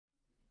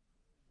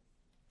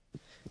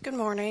Good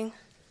morning.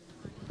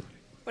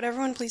 Would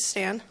everyone please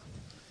stand?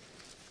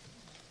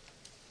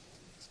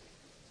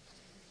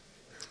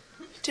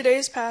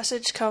 Today's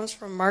passage comes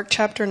from Mark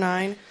chapter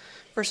 9,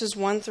 verses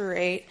 1 through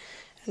 8,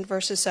 and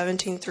verses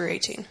 17 through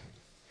 18.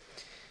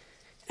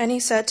 And he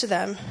said to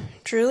them,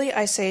 "Truly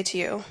I say to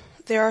you,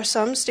 there are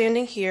some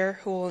standing here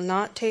who will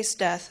not taste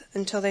death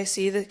until they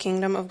see the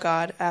kingdom of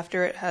God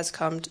after it has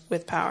come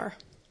with power."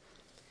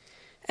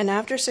 And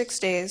after 6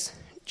 days,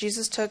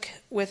 Jesus took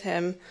with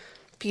him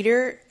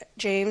Peter,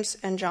 James,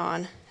 and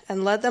John,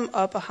 and led them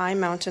up a high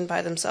mountain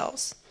by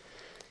themselves.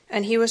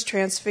 And he was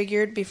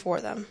transfigured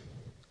before them.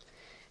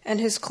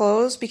 And his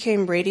clothes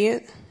became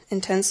radiant,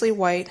 intensely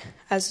white,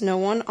 as no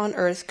one on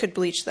earth could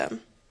bleach them.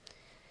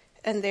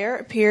 And there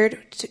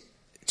appeared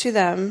to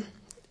them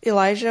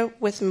Elijah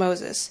with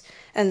Moses,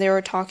 and they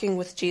were talking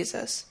with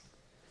Jesus.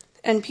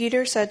 And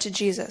Peter said to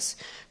Jesus,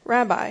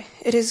 "Rabbi,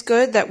 it is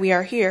good that we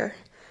are here.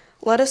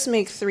 Let us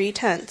make 3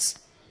 tents,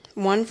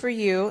 one for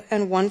you,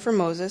 and one for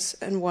Moses,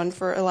 and one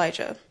for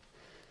Elijah."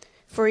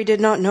 For he did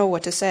not know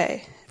what to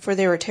say, for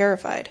they were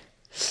terrified.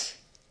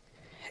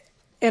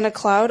 And a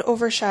cloud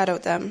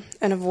overshadowed them,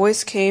 and a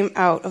voice came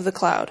out of the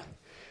cloud,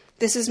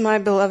 "This is my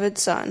beloved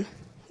Son.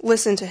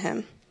 Listen to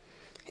him."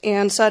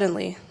 And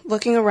suddenly,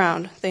 looking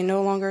around, they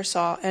no longer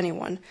saw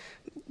anyone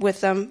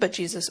with them but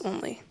Jesus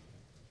only.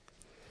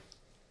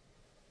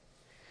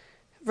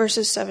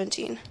 Verses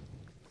 17.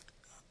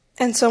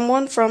 And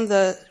someone from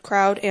the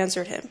crowd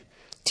answered him,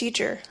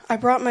 "Teacher, I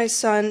brought my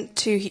son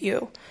to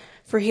you,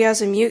 for he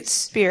has a mute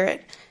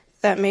spirit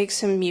that makes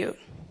him mute.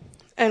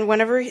 And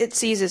whenever it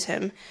seizes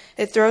him,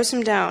 it throws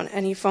him down,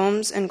 and he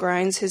foams and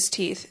grinds his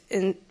teeth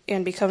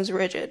and becomes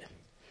rigid.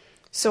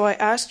 So I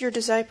asked your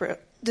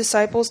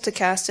disciples to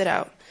cast it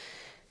out,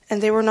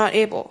 and they were not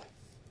able."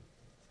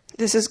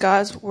 This is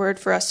God's word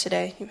for us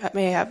today. You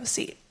may have a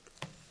seat.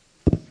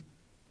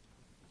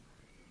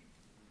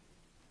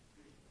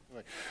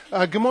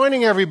 Good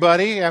morning,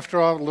 everybody.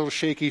 After all, a little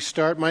shaky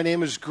start. My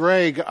name is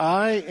Greg.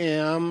 I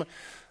am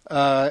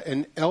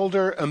an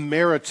elder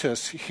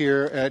emeritus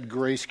here at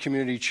Grace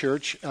Community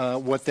Church.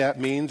 What that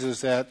means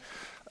is that,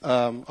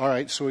 all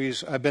right, so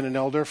I've been I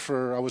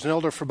was an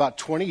elder for about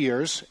 20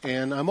 years,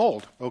 and I'm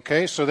old.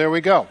 Okay, so there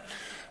we go.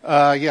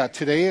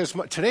 Today is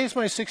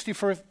my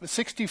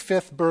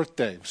 65th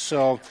birthday.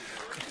 So,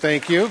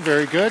 thank you.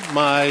 Very good.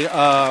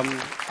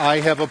 I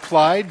have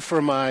applied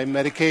for my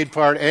Medicaid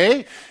Part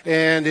A,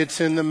 and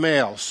it's in the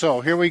mail.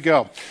 So here we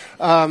go.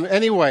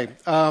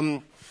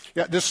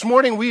 This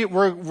morning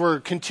we're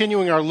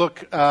continuing our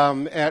look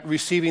at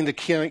receiving the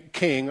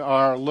King.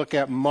 Our look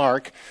at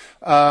Mark.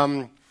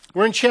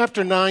 We're in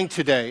chapter 9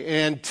 today,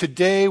 and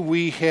today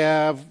we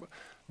have.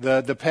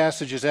 The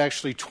passage is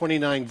actually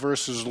 29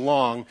 verses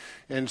long,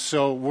 and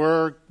so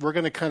we're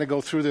going to kind of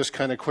go through this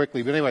kind of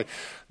quickly. But anyway,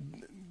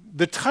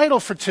 the title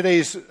for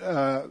today's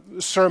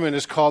sermon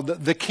is called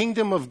 "The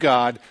Kingdom of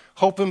God,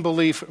 Hope and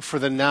Belief for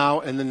the Now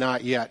and the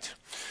Not Yet,"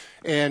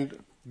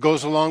 and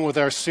goes along with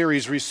our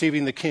series,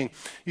 Receiving the King.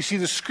 You see,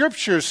 the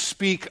Scriptures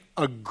speak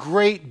a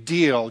great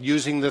deal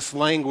using this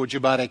language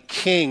about a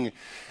king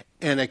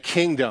and a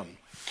kingdom.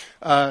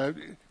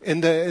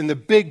 In the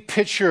big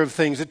picture of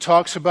things, it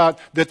talks about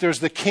that there's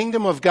the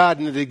kingdom of God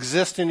and it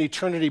exists in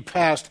eternity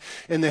past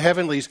in the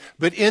heavenlies.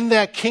 But in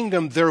that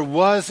kingdom, there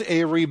was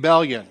a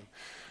rebellion.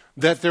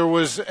 That there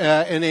was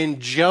an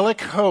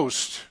angelic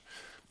host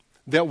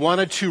that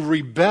wanted to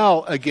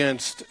rebel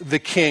against the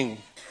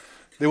king.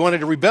 They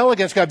wanted to rebel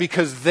against God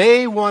because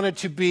they wanted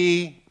to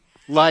be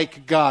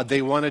like God.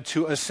 They wanted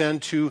to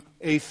ascend to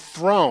a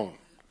throne.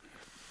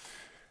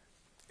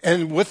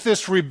 And with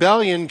this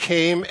rebellion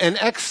came an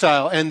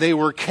exile, and they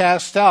were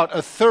cast out,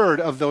 a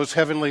third of those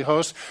heavenly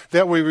hosts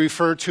that we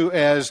refer to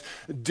as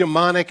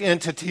demonic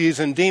entities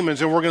and demons.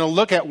 And we're going to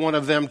look at one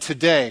of them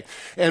today.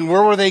 And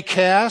where were they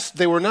cast?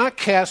 They were not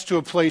cast to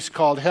a place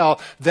called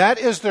hell. That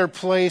is their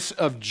place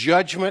of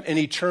judgment and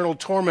eternal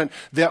torment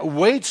that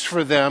waits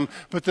for them.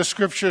 But the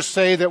Scriptures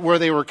say that where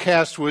they were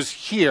cast was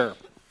here,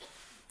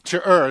 to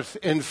earth.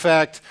 In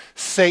fact,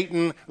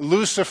 Satan,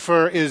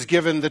 Lucifer, is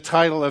given the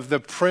title of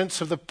the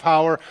prince of the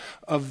power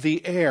of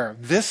the air.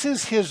 This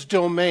is his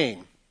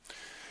domain.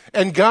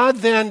 And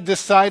God then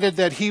decided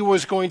that he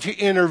was going to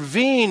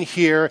intervene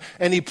here,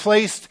 and he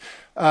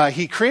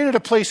created a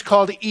place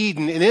called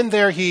Eden, and in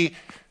there he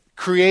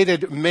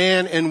created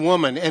man and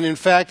woman. And in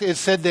fact, it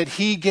said that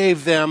he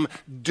gave them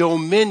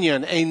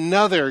dominion,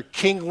 another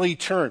kingly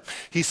term.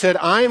 He said,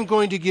 I am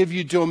going to give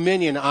you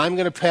dominion. I'm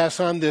going to pass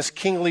on this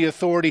kingly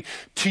authority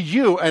to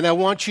you, and I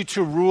want you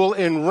to rule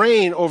and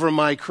reign over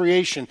my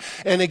creation.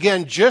 And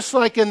again, just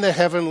like in the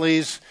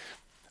heavenlies,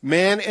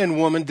 man and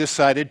woman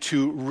decided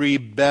to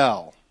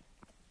rebel.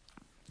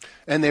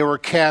 And they were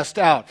cast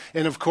out.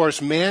 And of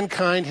course,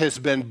 mankind has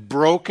been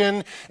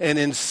broken and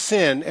in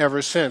sin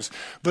ever since.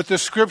 But the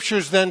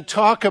Scriptures then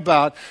talk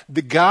about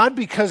the God,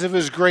 because of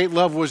his great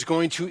love, was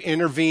going to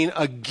intervene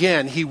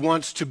again. He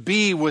wants to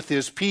be with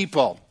his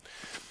people.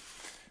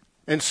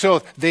 And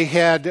so they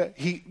had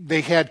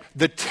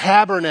the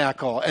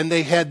tabernacle and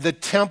they had the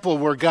temple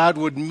where God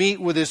would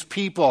meet with his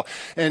people.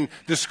 And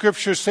the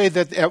scriptures say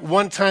that at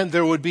one time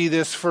there would be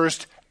this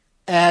first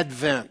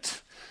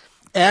Advent.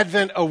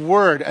 Advent, a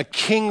word, a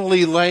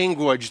kingly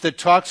language that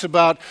talks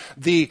about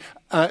the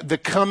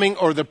coming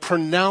or the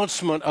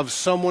pronouncement of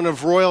someone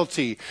of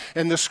royalty.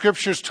 And the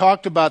scriptures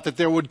talked about that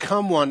there would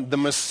come one, the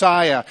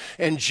Messiah.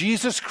 And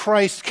Jesus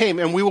Christ came,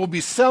 and we will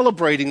be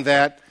celebrating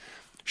that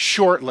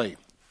shortly.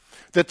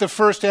 That the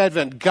first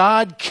Advent,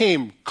 God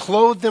came,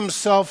 clothed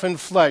himself in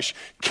flesh,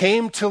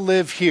 came to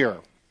live here.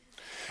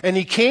 And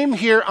he came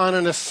here on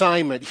an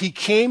assignment. He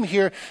came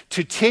here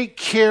to take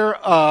care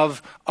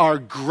of our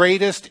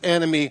greatest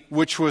enemy,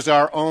 which was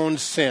our own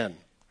sin.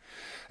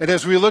 And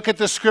as we look at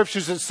the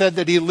scriptures, it said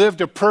that he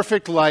lived a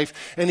perfect life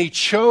and he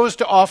chose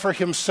to offer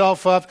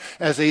himself up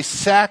as a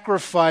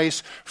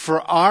sacrifice for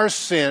our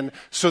sin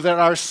so that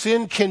our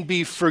sin can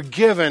be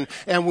forgiven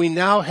and we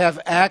now have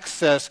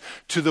access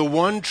to the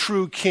one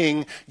true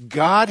King,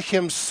 God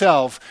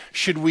himself,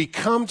 should we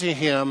come to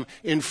him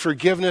in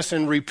forgiveness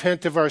and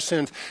repent of our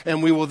sins.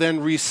 And we will then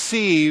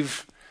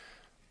receive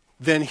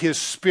then his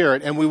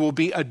Spirit and we will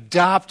be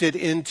adopted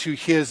into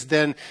his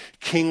then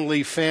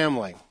kingly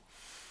family.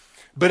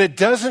 But it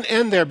doesn't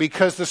end there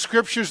because the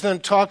scriptures then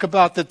talk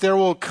about that there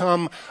will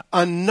come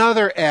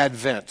another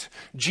Advent.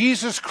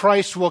 Jesus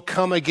Christ will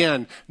come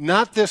again,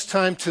 not this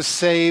time to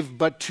save,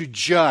 but to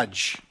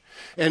judge.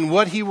 And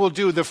what he will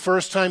do the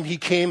first time he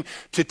came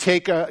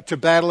to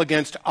battle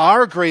against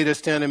our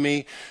greatest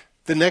enemy,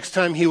 the next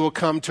time he will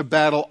come to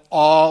battle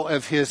all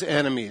of his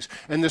enemies.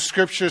 And the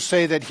scriptures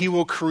say that he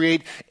will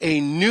create a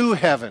new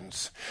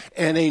heavens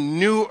and a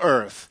new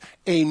earth,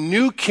 a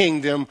new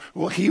kingdom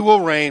where he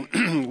will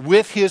reign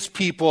with his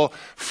people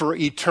for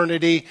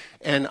eternity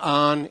and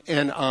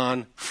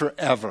on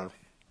forever.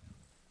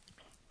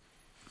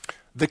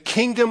 The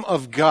kingdom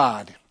of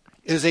God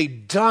is a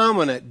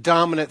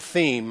dominant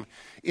theme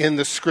in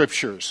the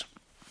scriptures.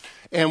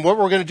 And what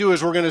we're going to do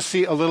is we're going to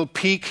see a little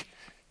peek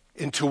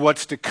into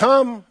what's to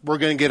come. We're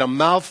going to get a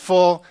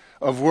mouthful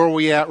of where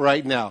we're at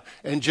right now.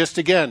 And just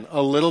again,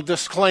 a little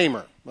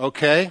disclaimer,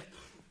 okay?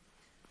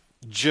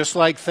 Just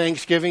like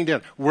Thanksgiving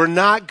dinner. We're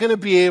not going to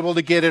be able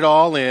to get it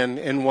all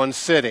in one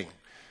sitting,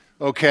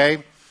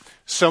 okay?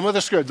 Some of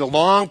the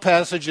long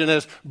passage, and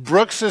as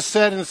Brooks has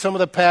said in some of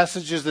the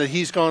passages that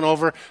he's gone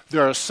over,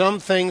 there are some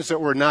things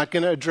that we're not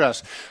going to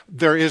address.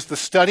 There is the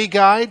study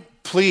guide.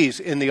 Please,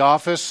 in the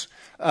office,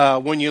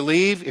 when you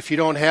leave, if you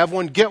don't have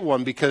one, get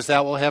one because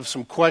that will have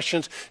some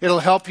questions. It'll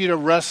help you to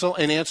wrestle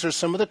and answer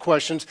some of the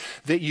questions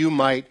that you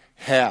might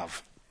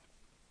have.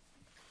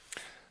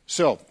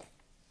 So,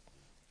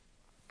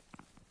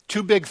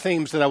 two big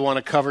themes that I want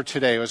to cover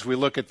today as we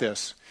look at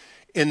this.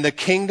 In the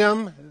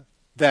kingdom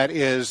that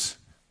is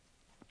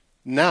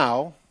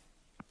now,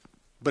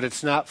 but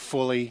it's not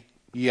fully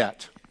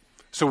yet.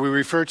 So we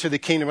refer to the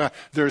kingdom.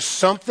 There's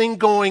something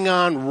going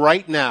on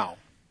right now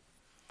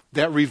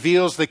that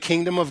reveals the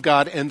kingdom of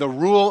God and the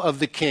rule of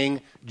the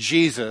King,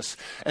 Jesus.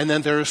 And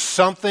then there is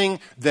something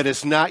that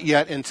is not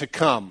yet and to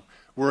come,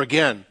 where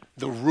again,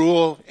 the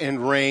rule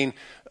and reign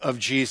of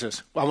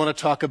Jesus. I want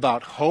to talk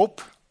about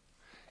hope,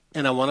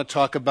 and I want to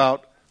talk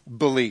about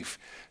belief.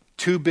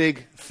 Two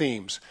big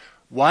themes.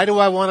 Why do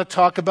I want to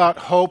talk about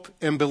hope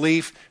and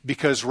belief?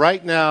 Because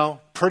right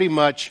now, pretty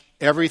much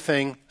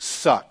everything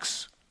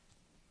sucks.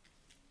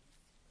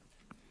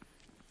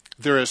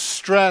 There is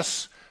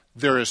stress.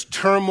 There is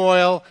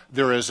turmoil,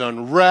 there is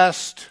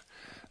unrest,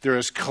 there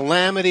is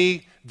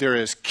calamity, there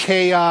is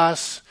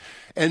chaos.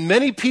 And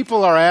many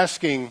people are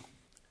asking,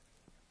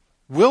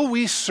 will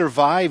we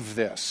survive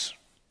this?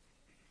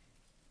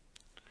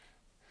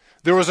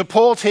 There was a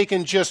poll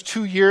taken just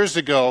 2 years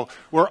ago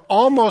where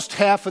almost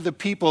half of the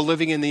people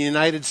living in the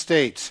United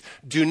States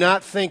do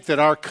not think that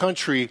our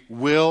country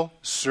will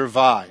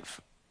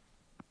survive.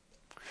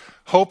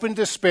 Hope and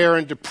despair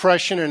and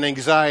depression and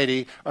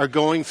anxiety are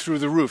going through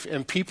the roof.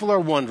 And people are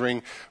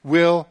wondering,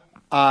 will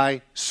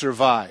I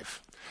survive?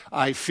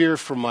 I fear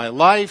for my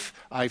life.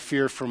 I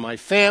fear for my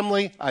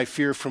family. I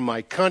fear for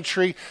my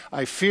country.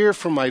 I fear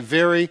for my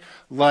very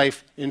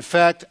life. In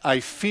fact,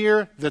 I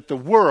fear that the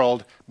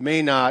world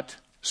may not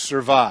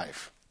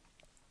survive.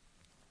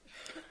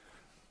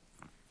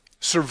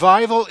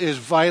 Survival is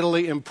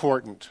vitally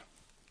important.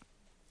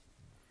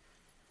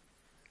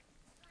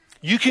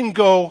 You can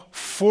go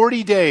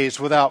 40 days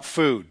without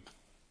food.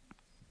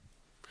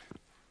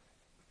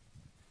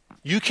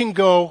 You can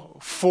go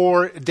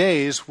 4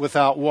 days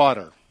without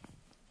water.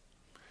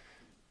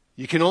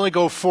 You can only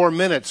go 4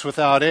 minutes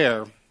without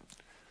air.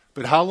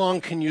 But how long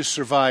can you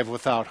survive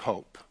without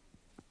hope?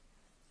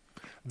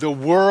 The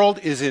world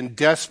is in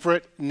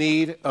desperate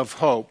need of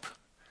hope.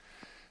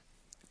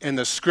 And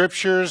the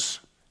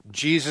scriptures,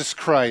 Jesus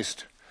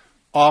Christ,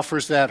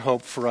 offers that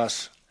hope for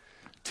us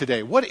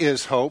today. What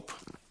is hope?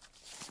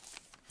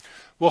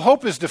 Well,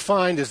 hope is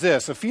defined as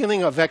this, a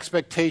feeling of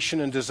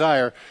expectation and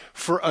desire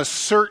for a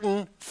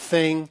certain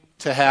thing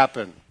to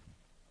happen.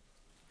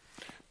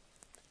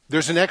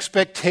 There's an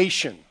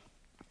expectation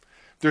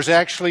There's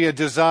actually a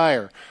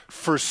desire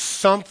for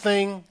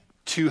something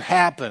to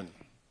happen.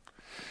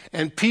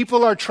 And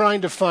people are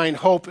trying to find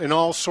hope in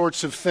all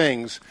sorts of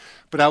things,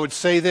 but I would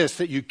say this,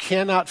 that you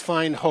cannot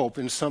find hope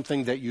in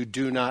something that you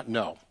do not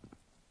know.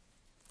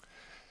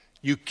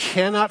 You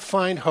cannot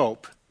find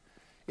hope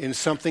in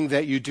something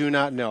that you do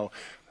not know.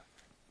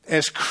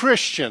 As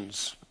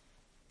Christians,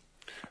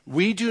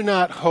 we do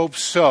not hope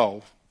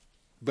so,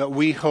 but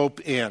we hope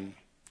in.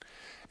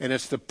 And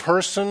it's the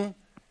person,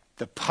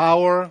 the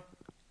power,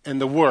 and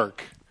the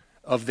work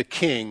of the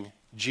King,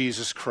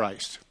 Jesus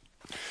Christ.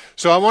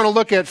 So I want to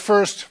look at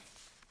first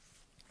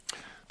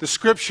the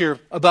scripture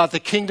about the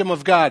kingdom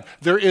of God.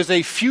 There is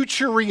a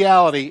future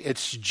reality.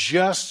 It's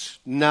just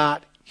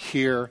not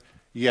here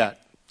yet.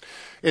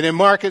 And in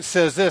Mark it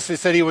says this. He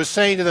said, he was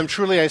saying to them,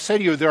 truly I say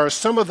to you, there are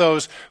some of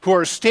those who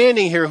are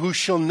standing here who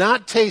shall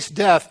not taste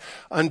death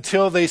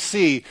until they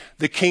see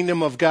the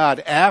kingdom of God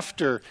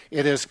after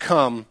it has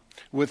come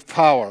with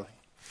power.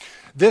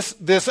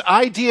 This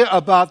idea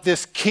about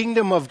this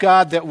kingdom of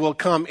God that will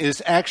come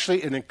is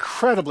actually an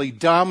incredibly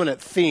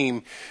dominant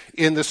theme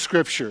in the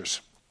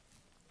scriptures.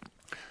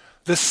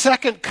 The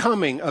second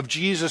coming of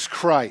Jesus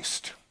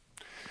Christ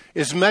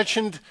is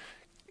mentioned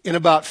in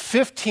about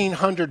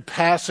 1,500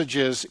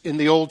 passages in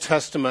the Old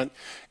Testament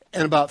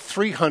and about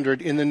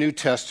 300 in the New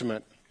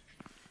Testament.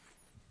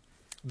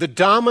 The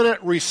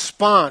dominant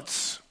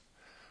response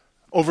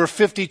over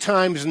 50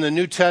 times in the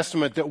New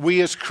Testament that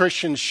we as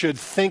Christians should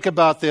think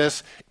about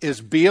this is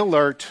be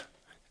alert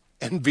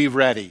and be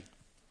ready.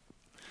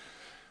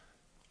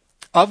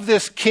 Of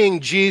this King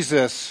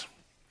Jesus,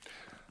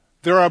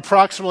 there are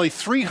approximately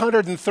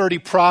 330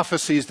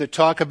 prophecies that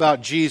talk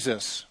about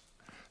Jesus.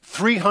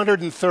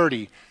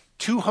 330.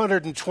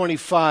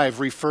 225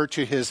 refer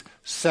to his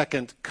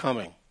second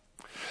coming.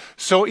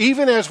 So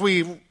even as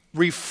we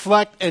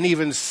reflect and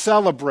even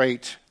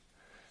celebrate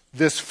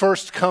this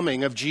first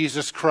coming of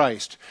Jesus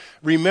Christ,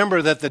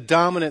 remember that the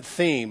dominant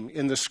theme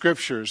in the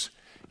scriptures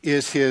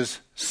is his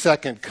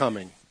second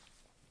coming.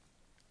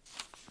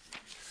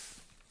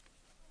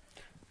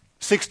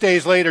 6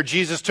 days later,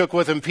 Jesus took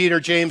with him Peter,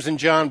 James, and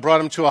John, brought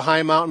them to a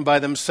high mountain by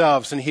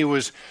themselves, and he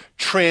was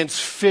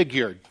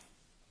transfigured,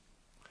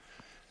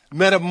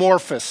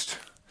 metamorphosed.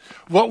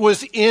 What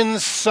was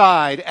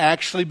inside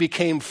actually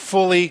became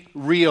fully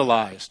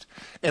realized.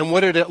 And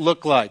what did it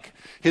look like?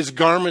 His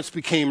garments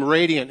became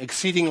radiant,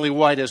 exceedingly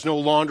white, as no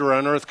launder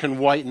on earth can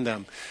whiten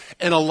them.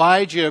 And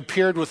Elijah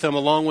appeared with them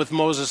along with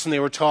Moses, and they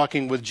were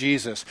talking with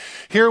Jesus.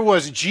 Here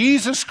was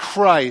Jesus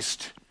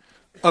Christ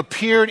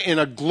appeared in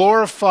a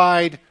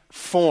glorified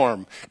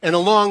form. And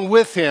along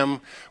with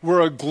him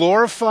were a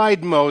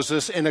glorified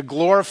Moses and a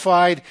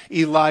glorified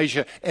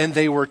Elijah, and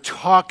they were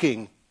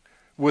talking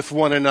with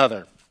one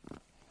another.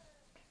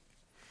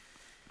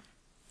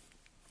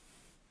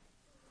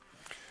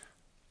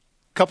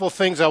 A couple of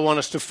things I want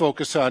us to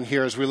focus on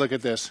here as we look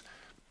at this.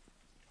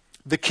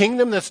 The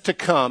kingdom that's to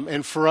come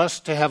and for us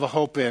to have a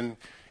hope in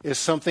is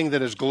something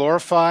that is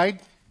glorified,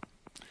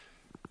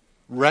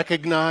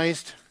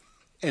 recognized,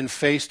 and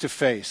face to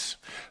face.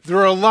 There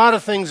are a lot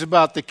of things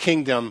about the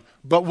kingdom,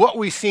 but what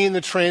we see in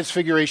the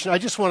transfiguration, I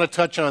just want to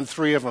touch on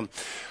three of them.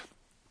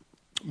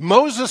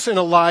 Moses and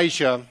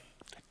Elijah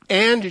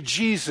and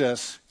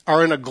Jesus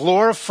are in a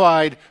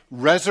glorified,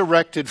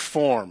 resurrected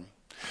form.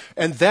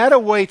 And that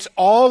awaits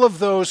all of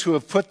those who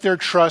have put their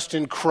trust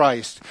in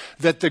Christ,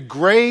 that the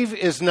grave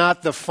is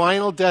not the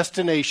final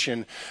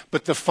destination,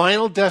 but the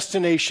final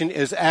destination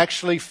is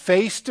actually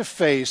face to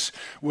face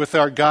with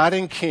our God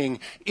and King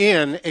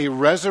in a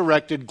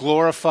resurrected,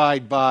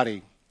 glorified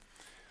body.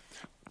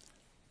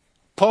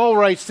 Paul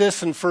writes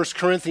this in 1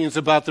 Corinthians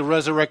about the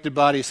resurrected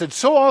body. He said,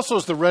 so also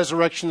is the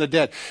resurrection of the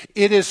dead.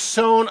 It is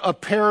sown a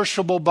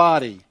perishable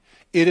body.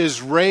 It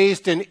is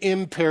raised an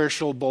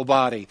imperishable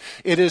body.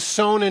 It is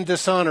sown in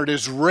dishonor. It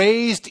is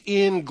raised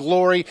in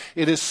glory.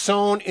 It is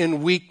sown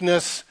in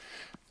weakness.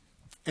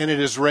 And it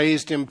is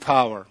raised in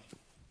power.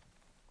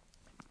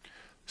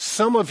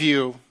 Some of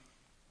you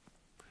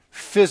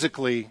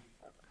physically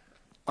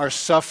are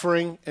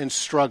suffering and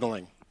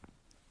struggling.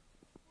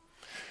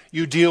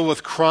 You deal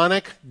with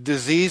chronic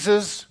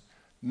diseases,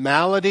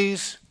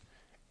 maladies,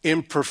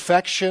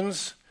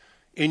 imperfections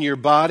in your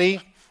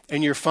body,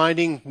 and you're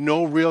finding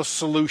no real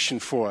solution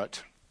for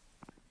it.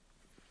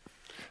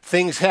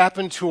 Things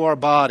happen to our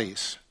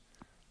bodies.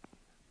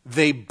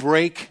 They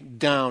break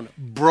down.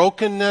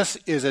 Brokenness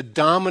is a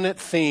dominant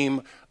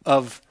theme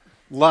of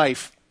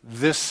life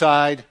this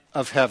side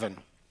of heaven.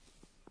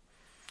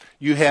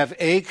 You have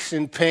aches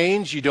and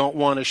pains. You don't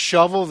want to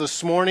shovel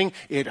this morning.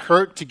 It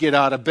hurt to get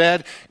out of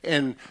bed.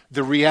 And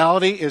the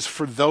reality is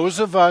for those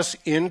of us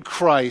in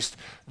Christ,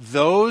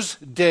 those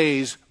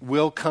days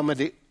will come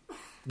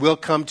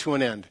to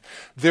an end.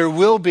 There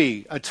will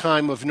be a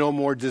time of no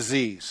more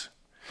disease.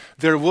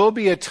 There will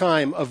be a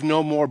time of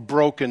no more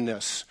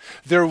brokenness.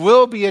 There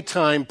will be a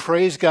time,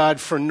 praise God,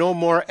 for no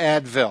more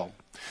Advil.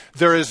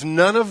 There is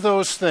none of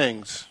those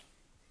things.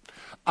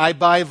 I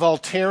buy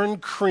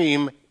Voltaren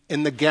cream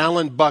in the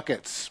gallon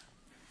buckets.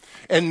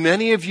 And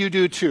many of you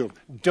do too.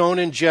 Don't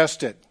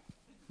ingest it.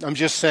 I'm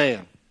just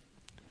saying.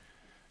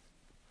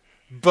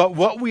 But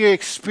what we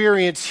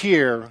experience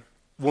here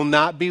will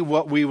not be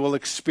what we will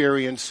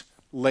experience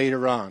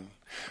later on.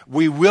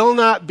 We will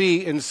not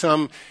be in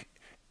some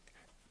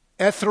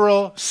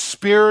ethereal,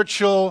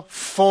 spiritual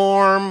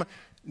form.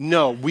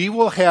 No, we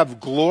will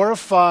have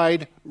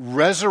glorified,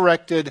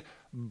 resurrected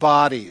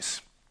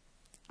bodies.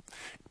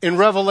 In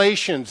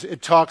Revelations,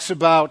 it talks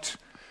about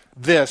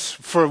this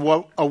for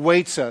what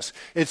awaits us.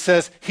 It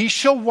says, he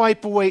shall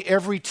wipe away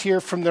every tear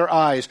from their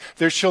eyes.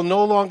 There shall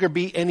no longer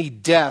be any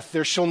death.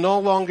 There shall no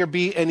longer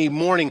be any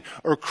mourning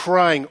or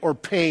crying or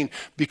pain,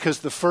 because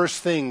the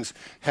first things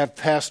have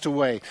passed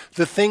away.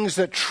 The things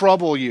that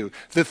trouble you,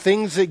 the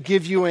things that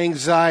give you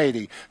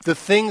anxiety, the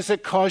things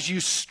that cause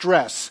you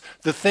stress,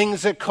 the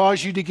things that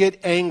cause you to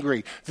get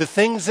angry, the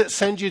things that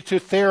send you to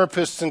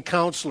therapists and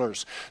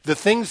counselors, the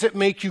things that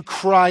make you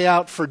cry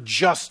out for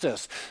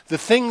justice, the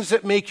things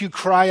that make you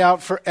cry out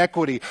for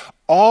equity.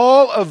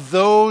 All of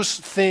those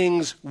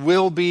things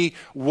will be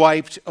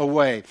wiped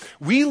away.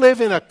 We live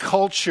in a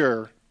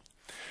culture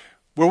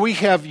where we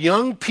have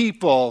young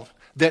people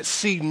that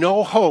see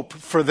no hope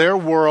for their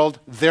world,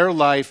 their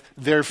life,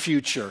 their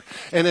future.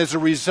 And as a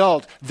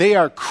result, they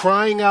are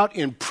crying out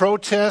in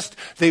protest.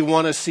 They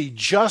want to see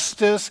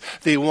justice.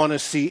 They want to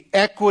see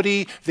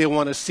equity. They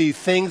want to see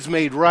things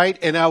made right.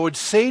 And I would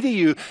say to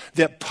you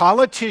that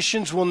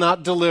politicians will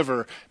not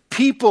deliver.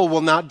 People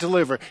will not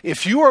deliver.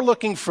 If you are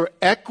looking for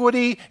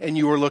equity and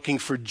you are looking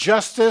for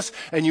justice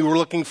and you are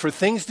looking for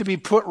things to be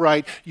put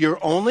right,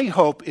 your only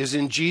hope is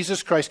in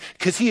Jesus Christ,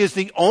 because he is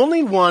the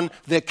only one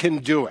that can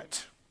do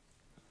it.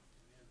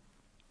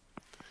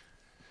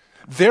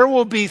 There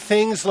will be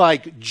things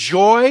like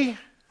joy.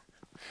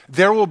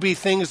 There will be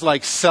things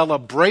like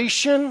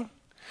celebration.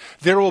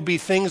 There will be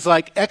things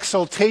like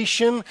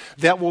exaltation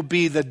that will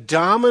be the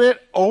dominant,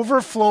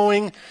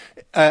 overflowing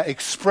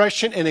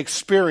expression and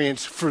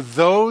experience for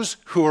those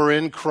who are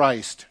in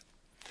Christ.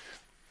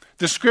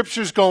 The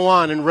scriptures go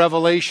on in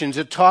Revelations.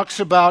 It talks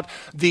about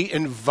the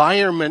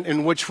environment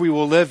in which we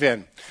will live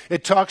in.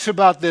 It talks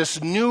about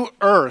this new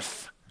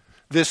earth,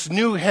 this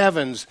new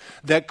heavens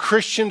that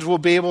Christians will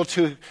be able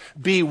to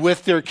be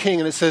with their King.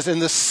 And it says, in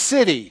the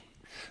city,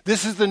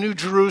 this is the new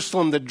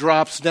Jerusalem that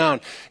drops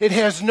down. It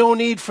has no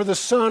need for the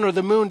sun or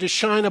the moon to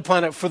shine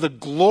upon it, for the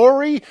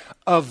glory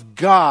of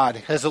God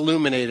has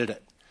illuminated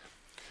it.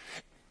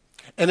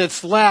 And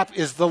its lap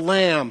is the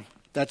Lamb.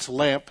 That's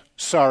lamp,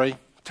 sorry,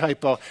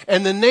 typo.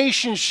 And the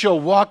nations shall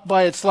walk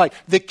by its light.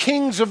 The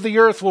kings of the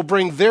earth will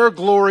bring their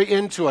glory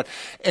into it.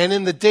 And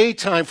in the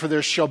daytime, for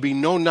there shall be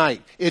no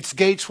night. Its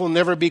gates will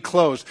never be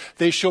closed.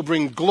 They shall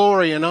bring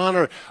glory and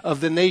honor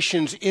of the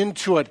nations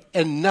into it,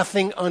 and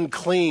nothing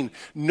unclean.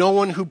 No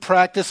one who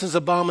practices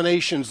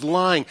abominations,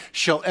 lying,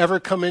 shall ever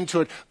come into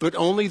it, but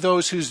only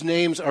those whose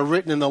names are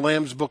written in the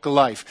Lamb's book of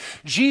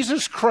life.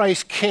 Jesus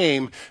Christ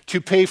came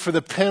to pay for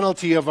the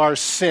penalty of our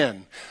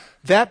sin.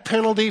 That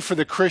penalty for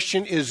the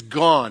Christian is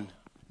gone,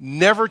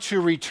 never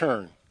to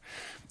return.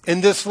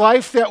 In this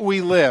life that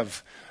we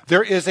live,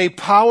 there is a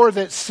power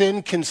that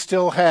sin can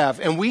still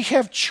have, and we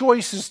have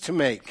choices to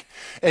make.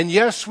 And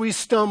yes, we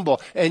stumble,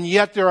 and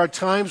yet there are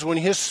times when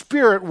his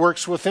Spirit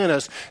works within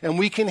us, and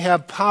we can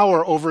have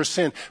power over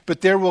sin. But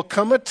there will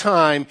come a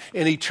time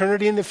in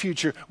eternity in the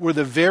future where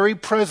the very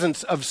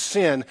presence of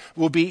sin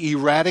will be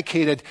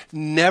eradicated,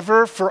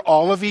 never for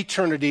all of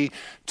eternity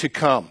to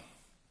come.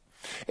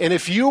 And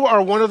if you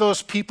are one of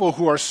those people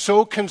who are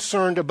so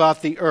concerned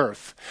about the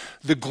earth,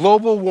 the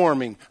global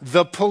warming,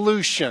 the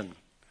pollution,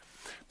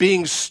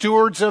 being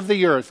stewards of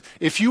the earth,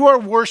 if you are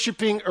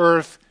worshiping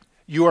earth,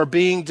 you are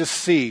being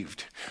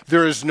deceived.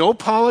 There is no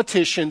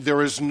politician,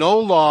 there is no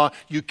law,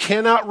 you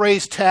cannot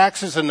raise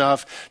taxes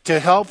enough to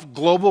help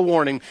global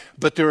warming,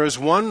 but there is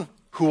one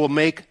who will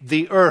make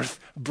the earth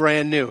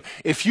brand new.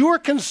 If you are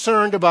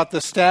concerned about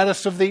the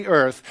status of the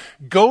earth,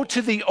 go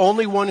to the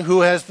only one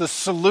who has the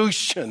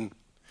solution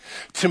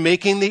to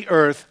making the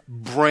earth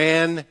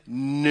brand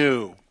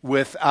new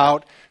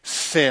without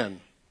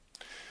sin.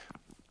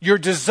 Your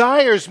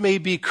desires may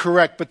be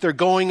correct, but they're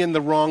going in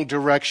the wrong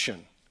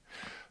direction.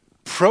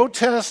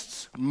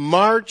 Protests,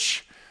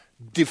 march,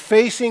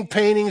 defacing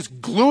paintings,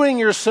 gluing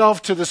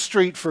yourself to the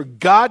street, for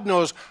God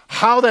knows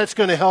how that's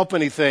going to help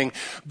anything,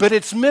 but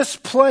it's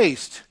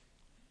misplaced.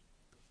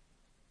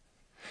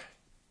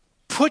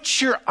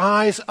 Put your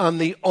eyes on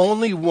the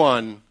only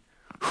one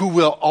who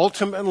will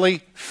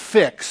ultimately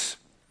fix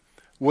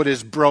what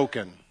is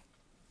broken.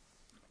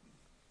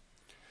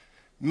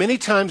 Many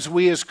times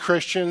we as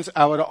Christians,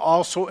 I would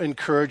also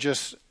encourage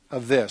us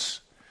of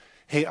this.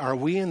 Hey, are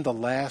we in the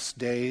last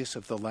days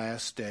of the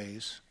last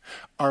days?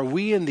 Are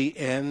we in the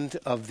end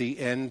of the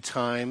end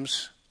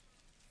times?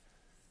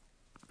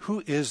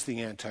 Who is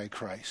the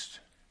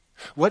Antichrist?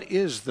 What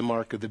is the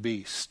mark of the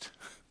beast?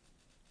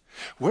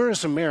 Where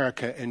is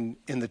America in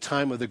the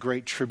time of the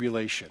Great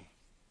Tribulation?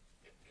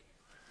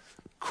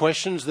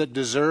 Questions that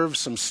deserve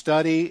some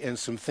study and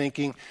some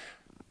thinking.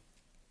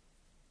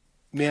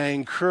 May I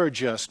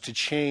encourage us to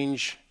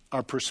change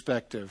our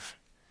perspective.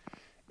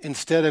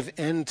 Instead of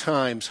end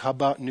times, how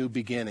about new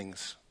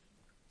beginnings?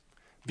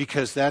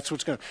 Because that's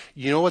what's going to...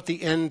 You know what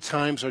the end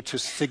times are to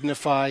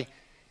signify?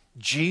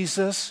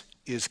 Jesus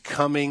is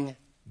coming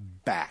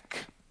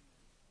back.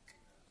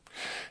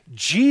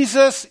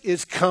 Jesus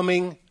is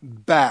coming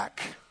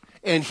back,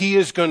 and he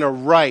is going to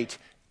right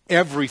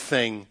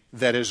everything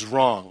that is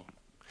wrong.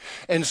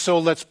 And so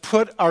let's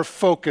put our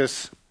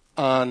focus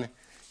on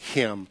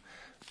him.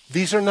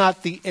 These are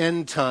not the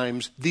end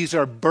times. These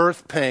are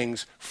birth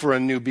pangs for a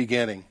new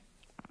beginning.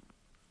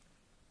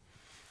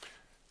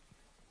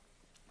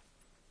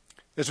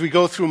 As we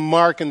go through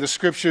Mark and the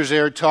scriptures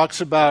there, it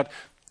talks about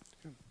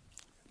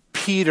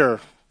Peter.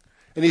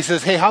 And he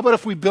says, hey, how about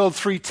if we build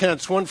 3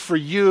 tents, one for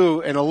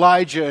you and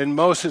Elijah and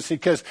Moses?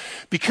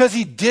 Because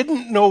he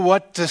didn't know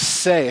what to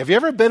say. Have you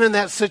ever been in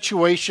that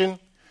situation?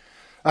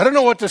 I don't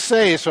know what to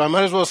say, so I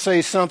might as well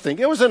say something.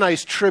 It was a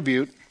nice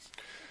tribute.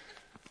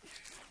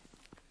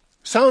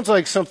 Sounds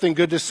like something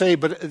good to say,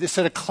 but it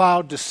said a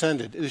cloud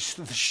descended. It's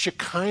the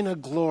Shekinah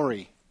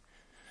glory.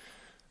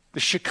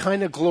 The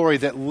Shekinah glory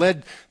that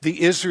led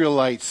the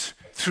Israelites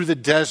through the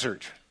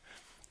desert.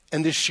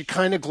 And this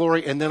Shekinah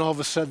glory, and then all of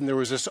a sudden there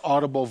was this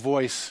audible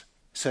voice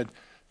said,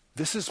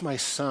 this is my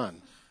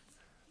son.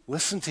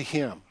 Listen to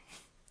him.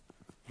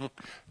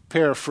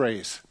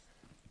 Paraphrase,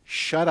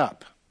 shut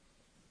up.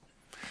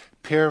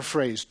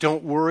 Paraphrase,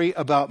 don't worry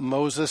about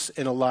Moses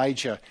and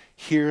Elijah.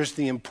 Here's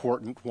the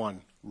important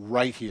one,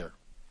 right here.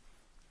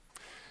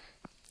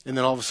 And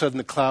then all of a sudden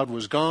the cloud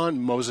was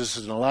gone, Moses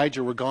and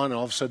Elijah were gone, and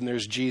all of a sudden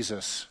there's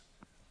Jesus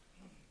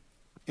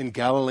in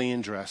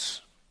Galilean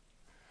dress.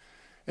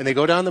 And they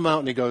go down the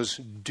mountain, he goes,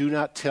 do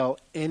not tell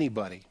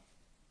anybody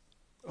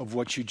of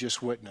what you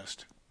just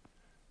witnessed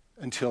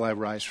until I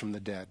rise from the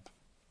dead.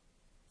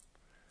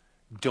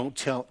 Don't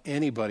tell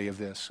anybody of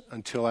this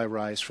until I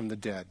rise from the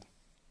dead.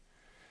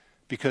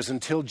 Because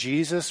until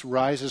Jesus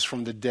rises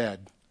from the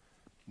dead,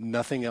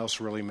 nothing else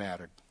really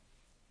mattered.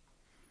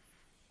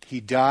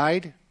 He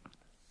died,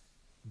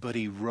 but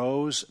he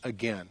rose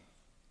again.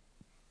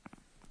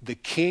 The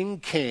king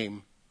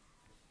came,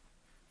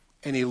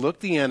 and he looked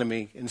the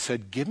enemy and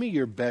said, give me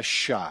your best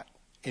shot.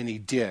 And he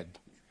did.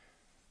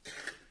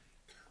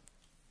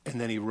 And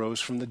then he rose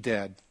from the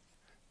dead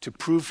to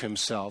prove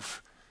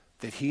himself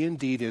that he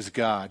indeed is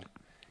God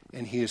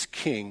and he is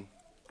king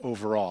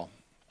over all.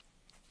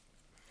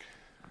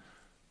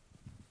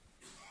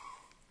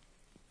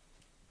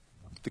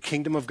 The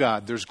kingdom of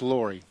God, there's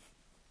glory.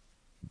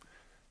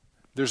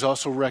 There's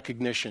also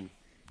recognition.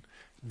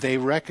 They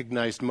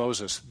recognized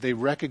Moses. They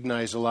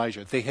recognized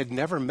Elijah. They had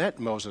never met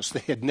Moses.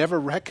 They had never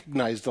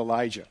recognized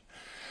Elijah.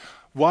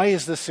 Why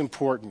is this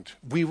important?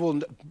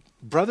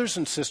 Brothers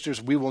and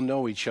sisters, we will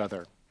know each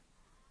other.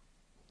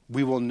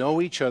 We will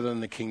know each other in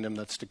the kingdom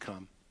that's to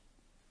come.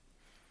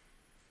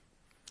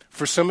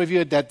 For some of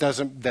you,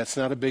 that's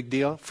not a big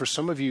deal. For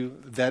some of you,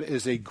 that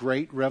is a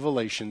great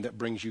revelation that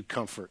brings you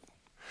comfort.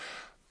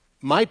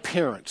 My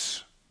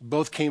parents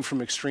both came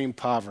from extreme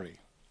poverty.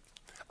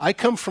 I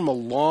come from a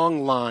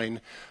long line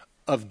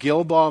of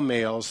Gilboa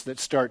males that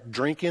start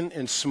drinking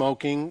and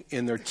smoking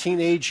in their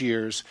teenage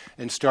years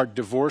and start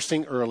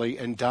divorcing early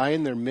and die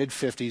in their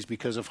mid-50s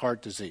because of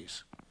heart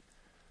disease.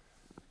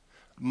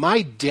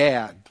 My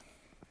dad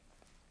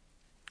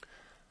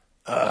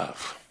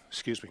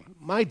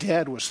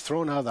was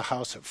thrown out of the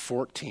house at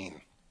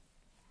 14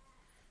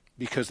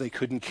 because they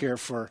couldn't care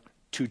for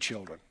 2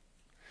 children.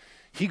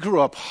 He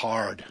grew up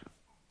hard.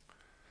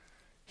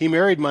 He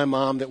married my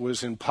mom that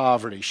was in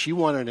poverty. She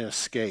wanted an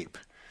escape.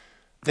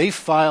 They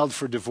filed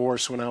for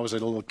divorce when I was a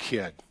little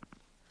kid.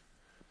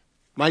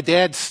 My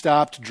dad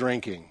stopped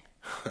drinking.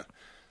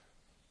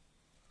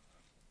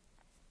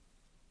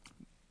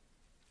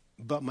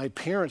 But my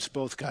parents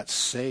both got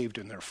saved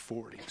in their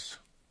 40s.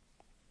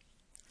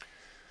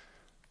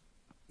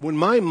 When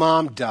my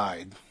mom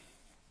died,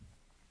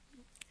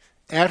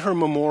 at her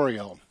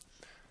memorial,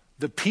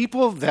 the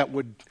people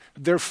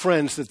their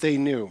friends that they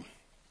knew,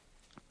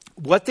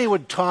 what they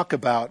would talk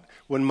about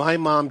when my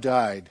mom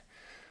died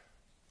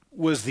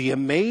was the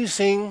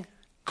amazing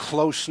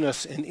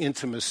closeness and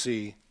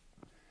intimacy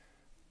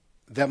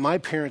that my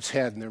parents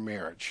had in their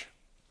marriage.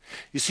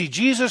 You see,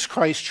 Jesus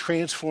Christ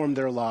transformed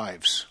their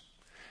lives,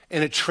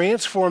 and it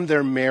transformed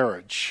their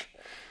marriage.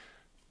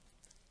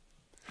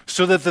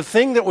 So that the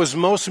thing that was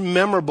most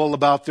memorable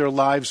about their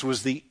lives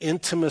was the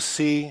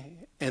intimacy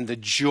and the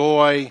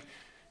joy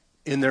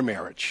in their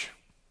marriage.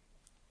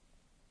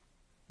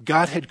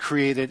 God had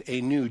created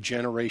a new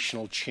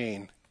generational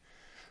chain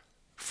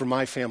for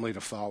my family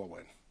to follow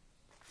in.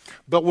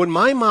 But when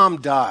my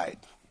mom died,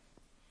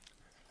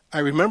 I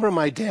remember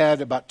my dad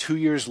about 2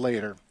 years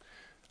later,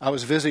 I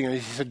was visiting and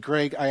he said,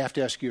 Greg, I have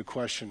to ask you a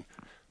question.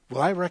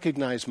 Will I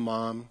recognize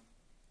Mom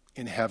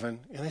in heaven?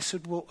 And I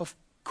said, well, of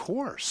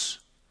course.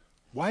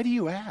 Why do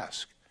you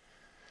ask?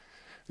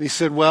 And he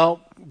said,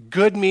 well,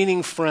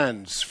 good-meaning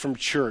friends from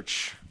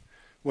church,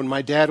 when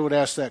my dad would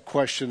ask that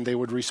question, they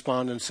would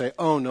respond and say,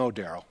 oh, no,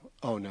 Daryl,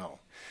 oh, no.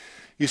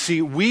 You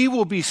see, we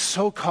will be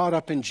so caught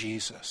up in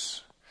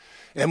Jesus,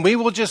 and we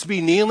will just be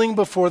kneeling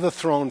before the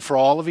throne for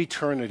all of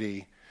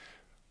eternity,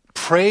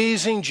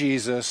 praising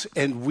Jesus,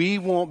 and we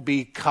won't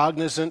be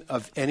cognizant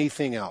of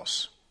anything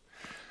else.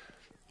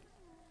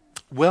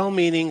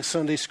 well-meaning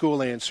Sunday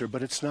school answer,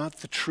 but it's not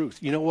the truth.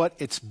 You know what?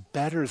 It's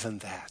better than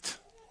that.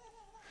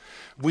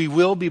 We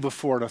will be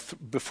before a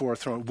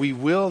throne. We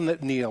will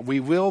kneel. We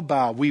will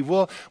bow. We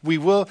will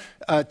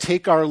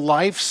take our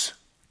life's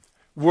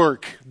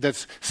work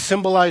that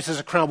symbolizes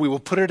a crown. We will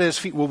put it at his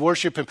feet. We'll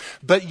worship him.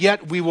 But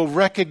yet we will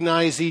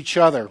recognize each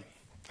other.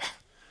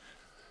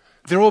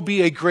 There will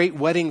be a great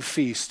wedding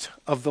feast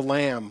of the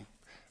Lamb.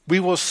 We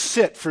will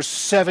sit for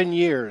 7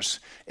 years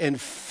and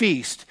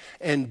feast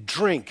and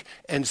drink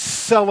and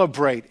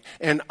celebrate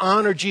and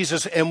honor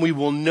Jesus, and we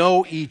will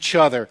know each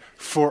other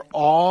for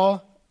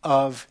all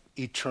of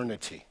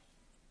eternity.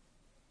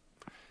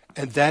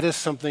 And that is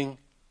something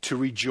to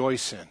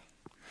rejoice in.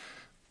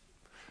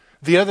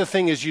 The other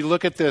thing is, you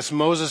look at this,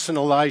 Moses and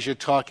Elijah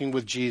talking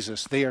with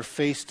Jesus. They are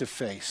face to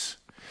face.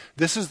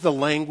 This is the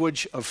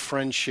language of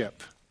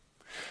friendship.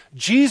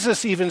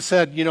 Jesus even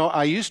said,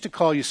 I used to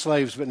call you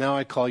slaves, but now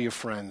I call you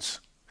friends.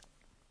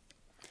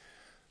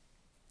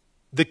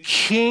 The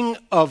King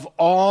of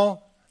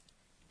all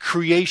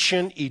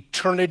creation,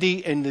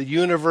 eternity, and the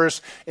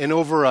universe and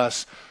over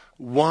us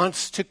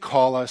wants to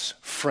call us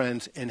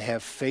friends and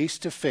have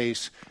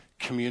face-to-face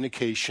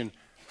communication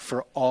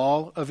for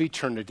all of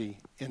eternity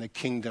in a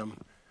kingdom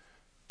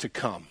to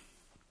come.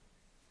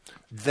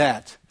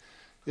 That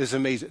is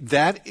amazing.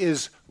 That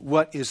is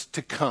what is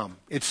to come.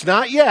 It's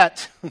not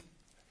yet,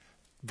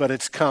 but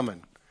it's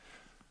coming.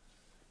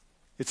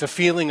 It's a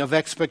feeling of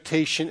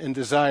expectation and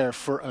desire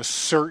for a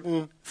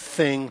certain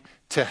thing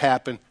to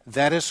happen.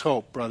 That is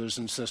hope, brothers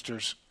and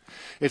sisters.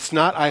 It's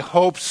not, I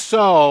hope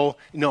so.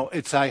 No,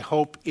 it's, I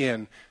hope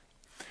in.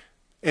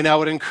 And I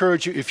would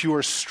encourage you, if you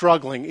are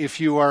struggling,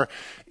 if you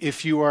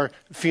are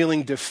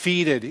feeling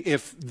defeated,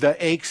 if the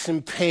aches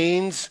and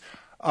pains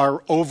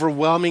are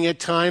overwhelming at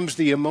times,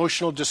 the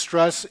emotional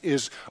distress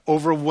is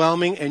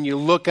overwhelming, and you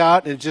look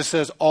out and it just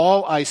says,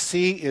 all I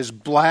see is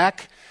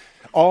black,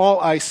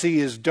 all I see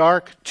is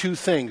dark, two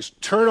things.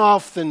 Turn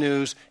off the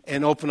news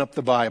and open up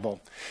the Bible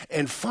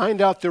and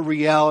find out the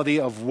reality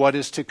of what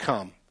is to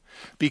come.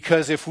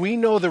 Because if we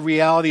know the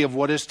reality of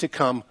what is to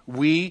come,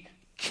 we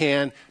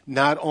can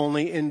not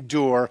only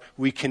endure,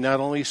 we can not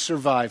only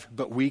survive,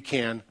 but we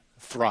can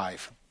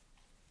thrive.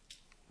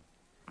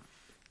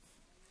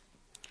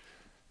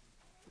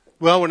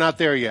 Well, we're not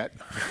there yet.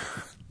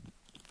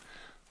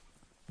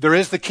 There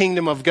is the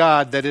kingdom of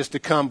God that is to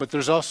come, but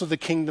there's also the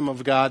kingdom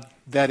of God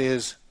that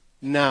is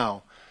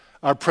now,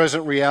 our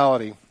present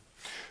reality.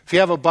 If you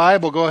have a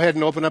Bible, go ahead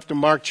and open up to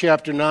Mark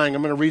chapter 9.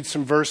 I'm going to read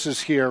some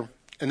verses here,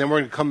 and then we're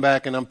going to come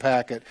back and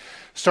unpack it.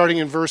 Starting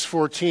in verse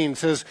 14, it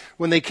says,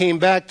 when they came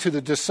back to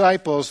the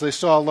disciples, they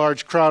saw a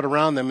large crowd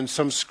around them, and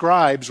some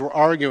scribes were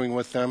arguing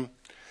with them.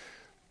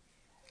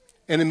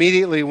 And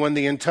immediately when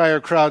the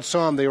entire crowd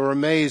saw him, they were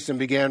amazed and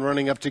began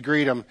running up to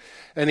greet him.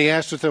 And he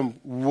asked with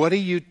them, what are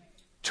you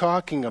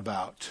talking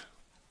about?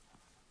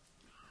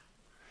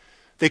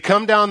 They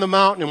come down the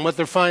mountain, and what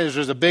they're finding is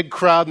there's a big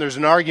crowd, and there's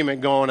an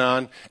argument going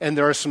on, and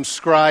there are some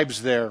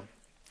scribes there.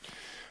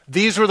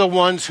 These were the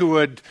ones who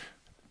would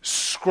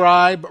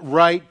scribe,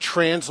 write,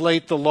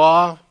 translate the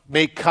law,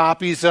 make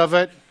copies of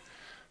it.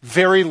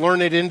 Very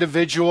learned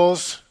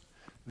individuals,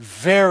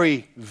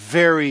 very,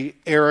 very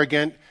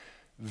arrogant,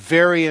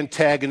 very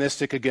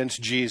antagonistic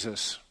against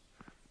Jesus.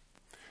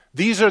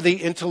 These are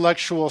the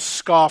intellectual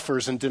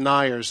scoffers and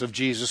deniers of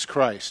Jesus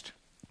Christ.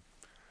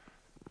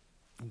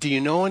 Do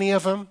you know any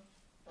of them?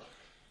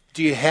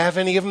 Do you have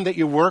any of them that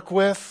you work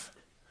with?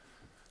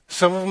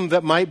 Some of them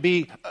that might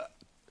be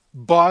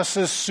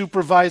bosses,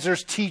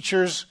 supervisors,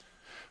 teachers,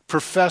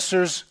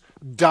 professors,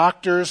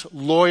 doctors,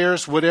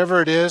 lawyers,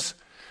 whatever it is.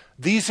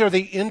 These are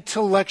the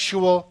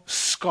intellectual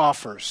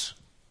scoffers.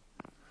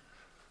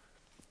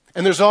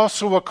 And there's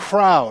also a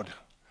crowd.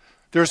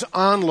 There's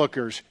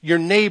onlookers, your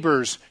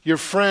neighbors, your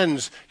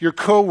friends, your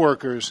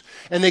coworkers,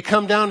 and they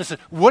come down and say,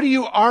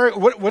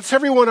 what's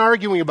everyone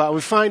arguing about?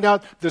 We find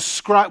out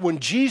when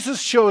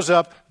Jesus shows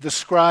up, the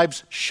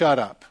scribes shut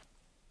up.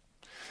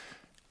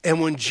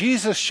 And when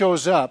Jesus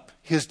shows up,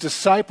 his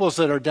disciples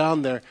that are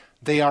down there,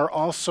 they are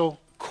also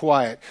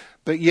quiet.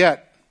 But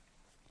yet,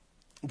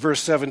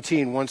 verse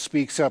 17, one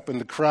speaks up,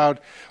 and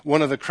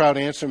one of the crowd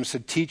answered him and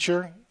said,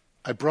 Teacher,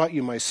 I brought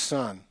you my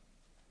son,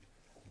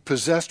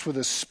 possessed with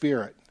a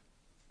spirit.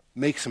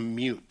 Makes him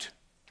mute.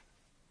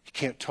 He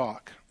can't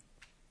talk.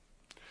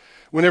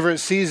 Whenever it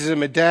seizes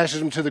him, it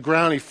dashes him to the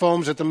ground. He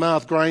foams at the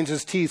mouth, grinds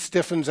his teeth,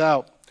 stiffens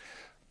out.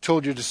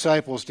 Told your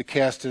disciples to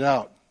cast it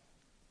out,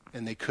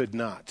 and they could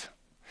not.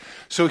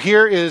 So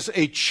here is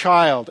a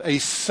child, a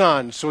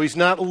son, so he's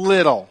not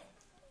little.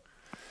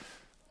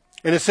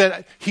 And it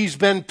said he's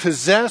been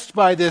possessed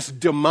by this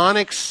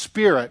demonic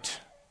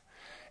spirit,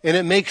 and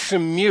it makes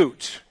him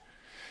mute.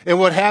 And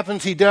what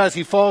happens, he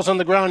falls on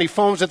the ground, he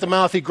foams at the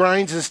mouth, he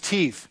grinds his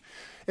teeth.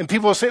 And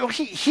people will say, oh,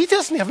 he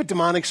doesn't have a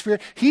demonic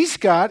spirit. He's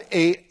got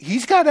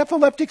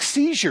epileptic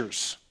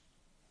seizures.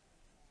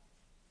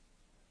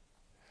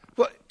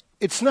 Well,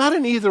 it's not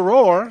an either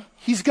or.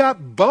 He's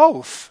got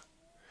both.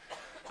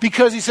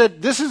 Because he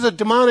said, this is a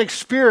demonic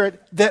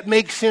spirit that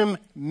makes him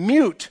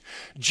mute.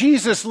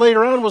 Jesus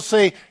later on will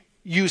say,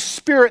 you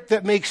spirit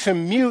that makes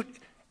him mute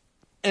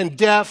and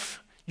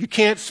deaf, you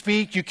can't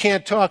speak, you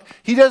can't talk.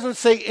 He doesn't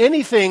say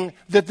anything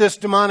that this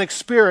demonic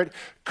spirit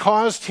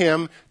caused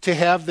him to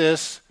have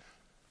this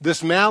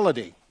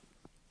malady.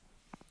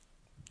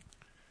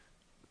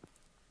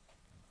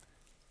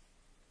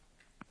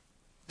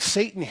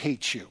 Satan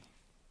hates you.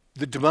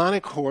 The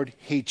demonic horde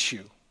hates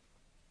you.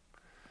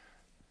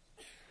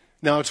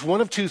 Now, it's one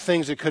of two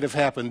things that could have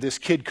happened. This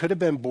kid could have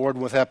been born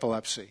with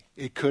epilepsy.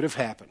 It could have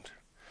happened.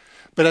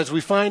 But as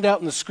we find out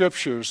in the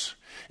scriptures,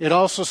 it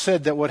also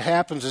said that what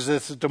happens is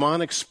that the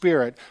demonic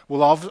spirit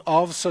will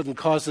all of a sudden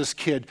cause this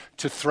kid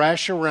to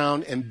thrash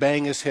around and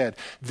bang his head.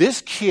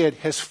 This kid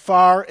has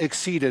far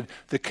exceeded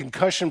the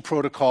concussion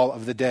protocol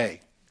of the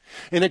day.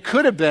 And it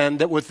could have been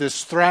that with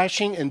this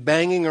thrashing and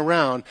banging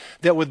around,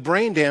 that with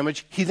brain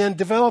damage, he then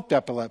developed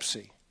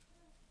epilepsy.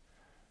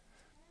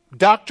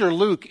 Dr.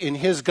 Luke, in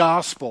his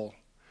gospel,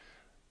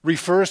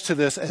 refers to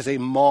this as a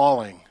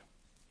mauling,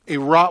 a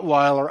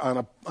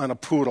Rottweiler on a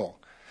poodle.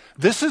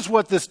 This is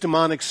what this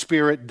demonic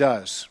spirit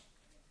does.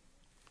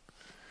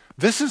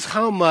 This is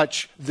how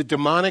much the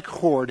demonic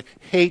horde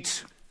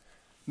hates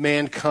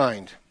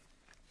mankind.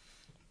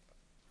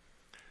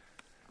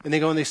 And they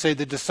go and they say,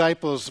 the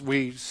disciples,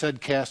 we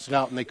said cast it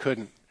out, and they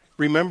couldn't.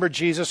 Remember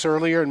Jesus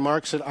earlier, and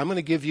Mark said, I'm going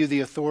to give you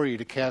the authority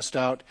to cast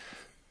out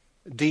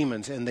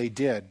demons, and they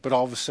did, but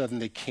all of a sudden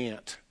they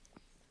can't.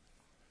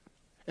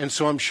 And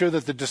so I'm sure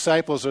that the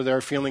disciples are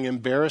there feeling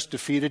embarrassed,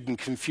 defeated, and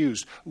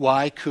confused.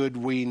 Why could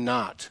we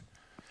not?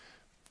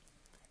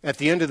 At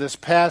the end of this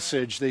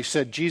passage, they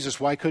said, Jesus,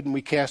 why couldn't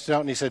we cast it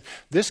out? And he said,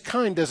 this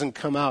kind doesn't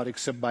come out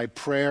except by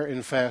prayer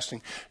and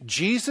fasting.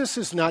 Jesus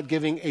is not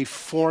giving a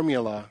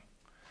formula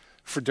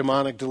for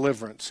demonic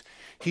deliverance.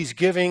 He's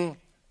given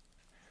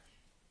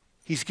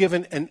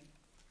an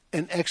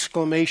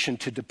exclamation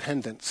to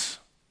dependence.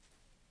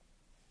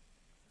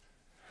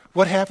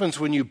 What happens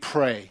when you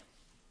pray?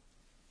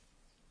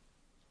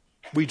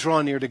 We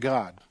draw near to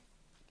God.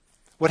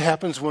 What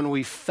happens when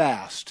we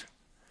fast?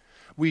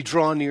 We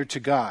draw near to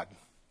God.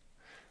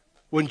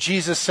 When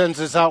Jesus sends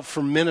us out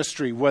for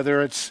ministry,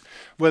 whether it's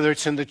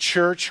in the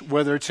church,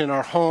 whether it's in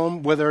our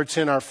home, whether it's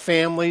in our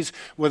families,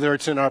 whether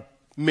it's in our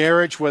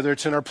marriage, whether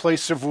it's in our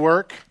place of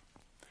work,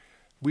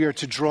 we are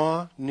to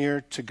draw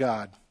near to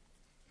God.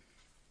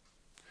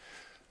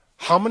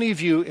 How many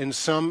of you in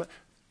some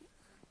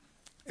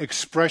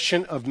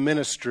expression of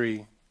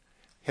ministry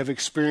have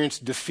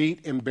experienced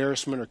defeat,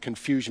 embarrassment, or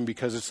confusion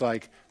because it's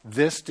like,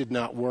 this did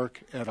not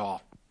work at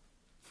all?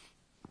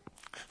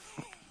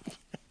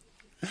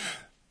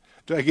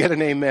 Do I get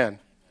an amen?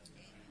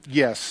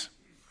 Yes.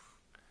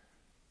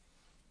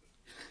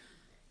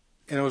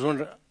 And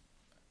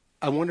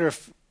I wonder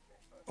if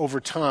over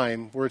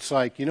time, where it's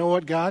like, you know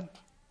what, God?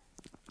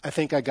 I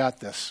think I got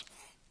this.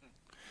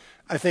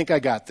 I think I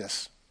got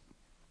this.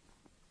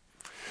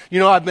 You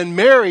know, I've been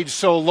married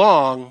so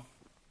long,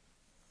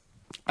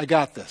 I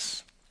got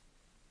this.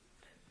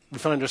 We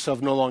find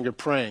ourselves no longer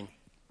praying.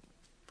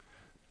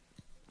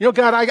 You know,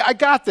 God, I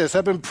got this.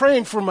 I've been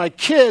praying for my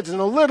kids and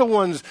the little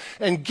ones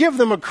and give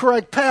them a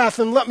correct path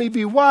and let me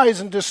be wise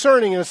and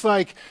discerning. And it's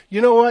like, you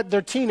know what?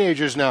 They're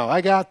teenagers now.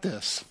 I got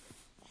this.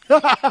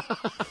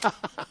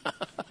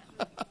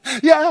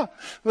 Yeah,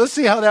 let's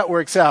see how that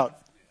works out.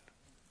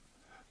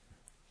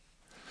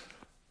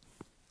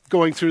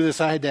 Going through this,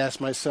 I had to ask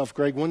myself,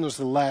 Greg, when was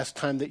the last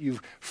time that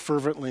you've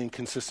fervently and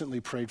consistently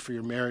prayed for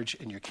your marriage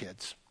and your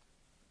kids?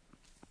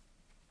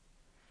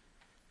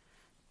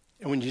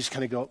 And when you just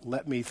kind of go,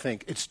 let me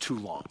think, it's too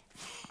long.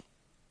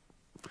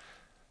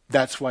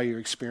 That's why you're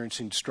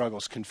experiencing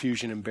struggles,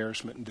 confusion,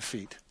 embarrassment, and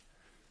defeat.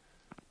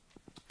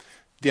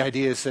 The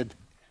idea is that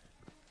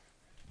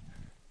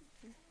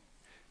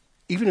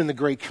even in the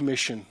Great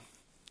Commission,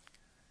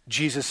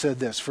 Jesus said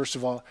this, first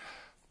of all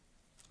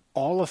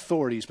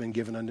authority has been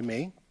given unto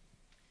me.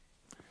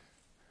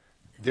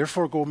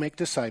 Therefore, go make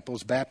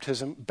disciples,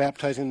 baptizing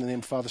in the name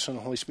of the Father, Son,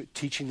 and Holy Spirit,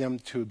 teaching them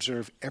to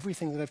observe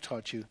everything that I've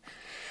taught you.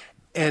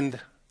 And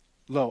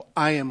lo,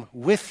 I am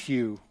with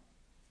you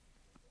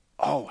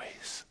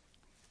always.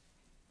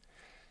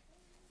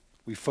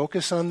 We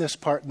focus on this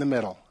part in the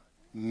middle,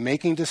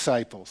 making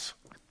disciples,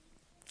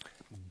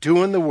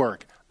 doing the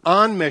work,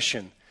 on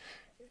mission,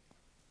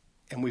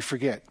 and we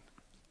forget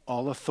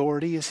all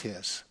authority is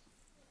his.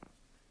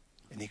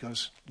 And he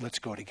goes, let's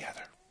go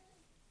together.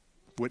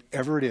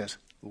 Whatever it is,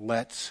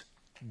 let's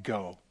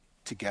go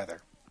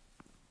together.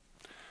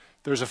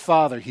 There's a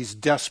father, he's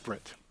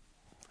desperate.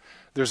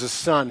 There's a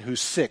son who's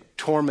sick,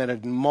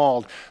 tormented, and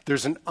mauled.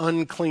 There's an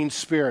unclean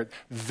spirit,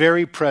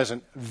 very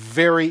present,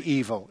 very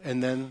evil.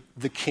 And then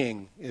the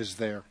king is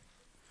there.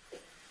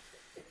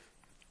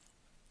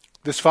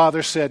 This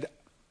father said,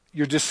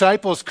 your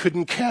disciples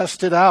couldn't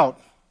cast it out.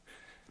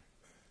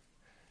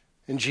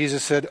 And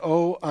Jesus said,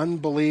 "O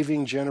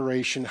unbelieving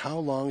generation, how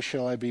long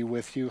shall I be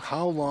with you?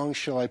 How long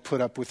shall I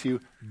put up with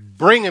you?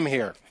 Bring him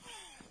here."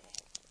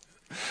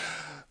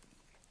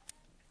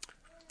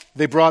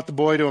 They brought the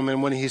boy to him,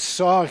 and when he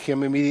saw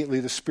him, immediately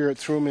the spirit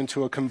threw him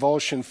into a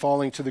convulsion,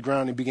 falling to the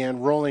ground. He began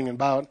rolling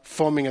about,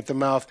 foaming at the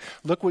mouth.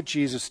 Look what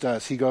Jesus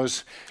does. He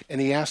goes,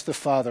 and he asked the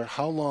father,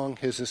 how long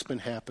has this been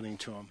happening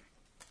to him?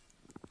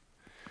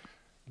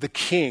 The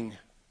king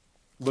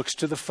looks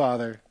to the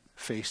father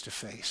face to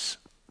face.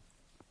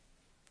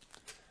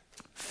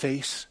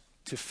 Face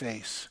to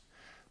face.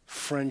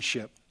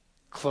 Friendship,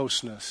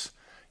 closeness.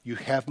 You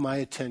have my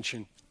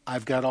attention.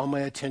 I've got all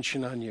my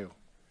attention on you.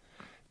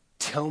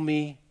 Tell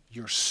me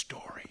your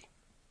story.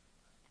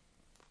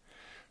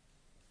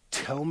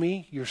 Tell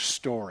me your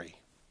story.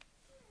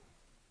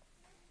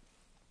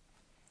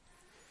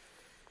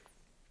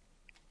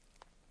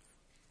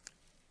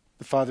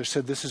 The father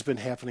said this has been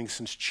happening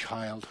since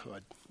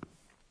childhood.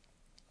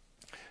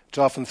 It's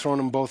often thrown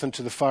them both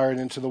into the fire and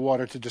into the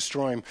water to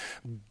destroy him.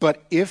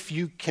 But if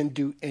you can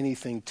do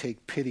anything,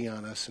 take pity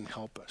on us and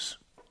help us.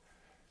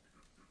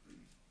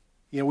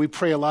 You know, we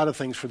pray a lot of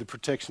things for the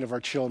protection of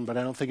our children, but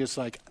I don't think it's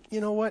like, you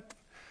know what?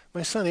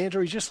 My son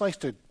Andrew, he just likes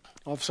to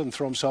all of a sudden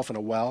throw himself in a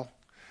well,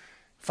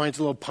 finds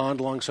a little pond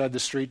alongside the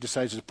street,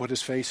 decides to put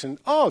his face in.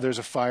 Oh, there's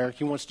a fire.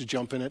 He wants to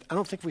jump in it. I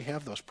don't think we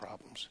have those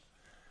problems.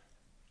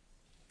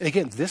 And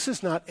again, this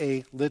is not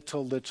a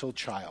little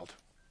child.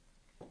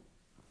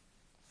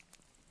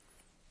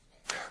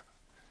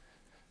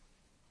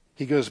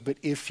 He goes, but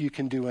if you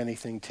can do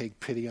anything, take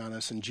pity on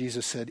us. And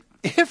Jesus said,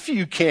 if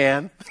you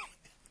can,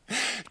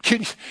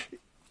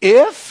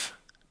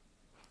 if,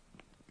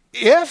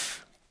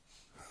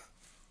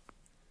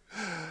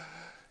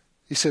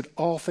 he said,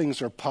 all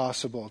things are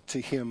possible to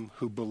him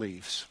who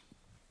believes.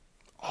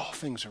 All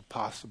things are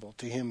possible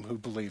to him who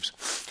believes.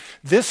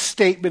 This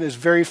statement is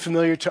very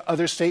familiar to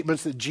other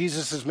statements that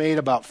Jesus has made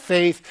about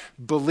faith,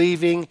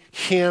 believing,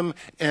 him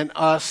and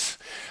us.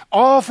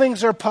 All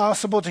things are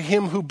possible to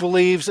him who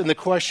believes, and the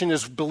question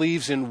is,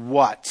 believes in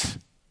what?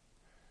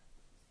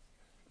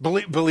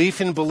 Belief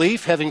in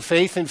belief, having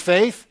faith in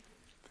faith?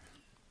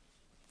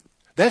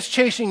 That's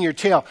chasing your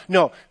tail.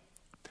 No.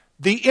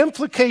 The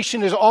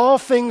implication is all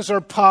things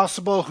are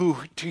possible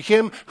to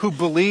him who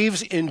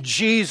believes in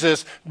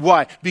Jesus.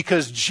 Why?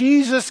 Because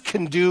Jesus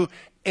can do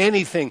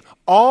anything.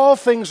 All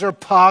things are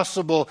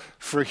possible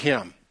for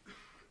him.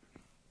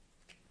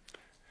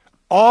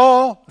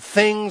 All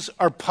things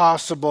are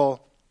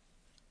possible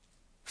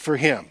for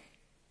him.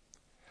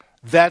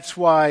 That's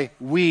why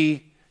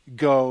we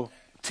go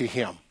to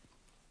him.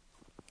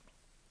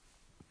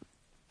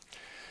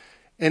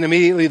 And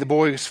immediately the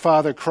boy's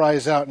father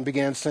cries out and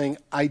began saying,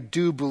 I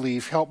do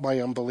believe, help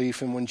my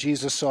unbelief. And when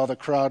Jesus saw the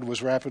crowd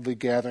was rapidly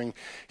gathering,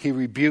 he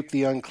rebuked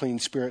the unclean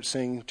spirit,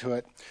 saying to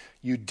it,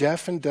 you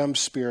deaf and dumb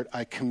spirit,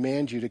 I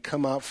command you to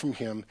come out from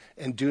him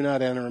and do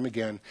not enter him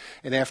again.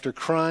 And after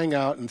crying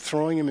out and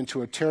throwing him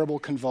into a terrible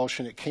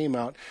convulsion, it came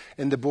out,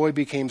 and the boy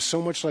became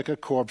so much like a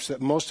corpse that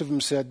most of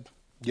them said,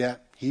 yeah,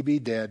 he be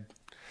dead.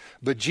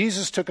 But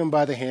Jesus took him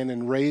by the hand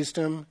and raised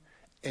him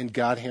and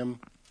got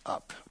him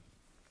up.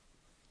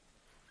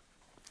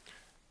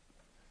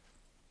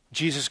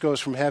 Jesus goes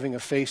from having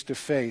a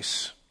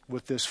face-to-face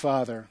with this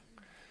father,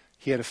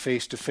 he had a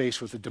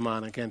face-to-face with a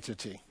demonic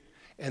entity.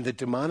 And the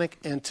demonic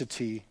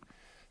entity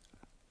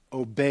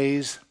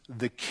obeys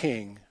the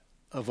king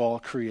of all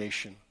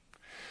creation.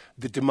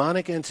 The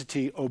demonic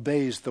entity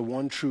obeys the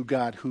one true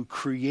God who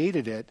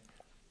created it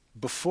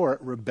before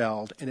it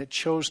rebelled, and it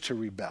chose to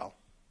rebel.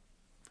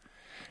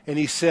 And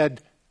he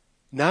said,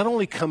 not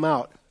only come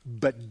out,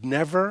 but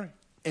never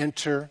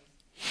enter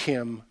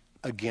him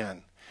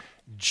again.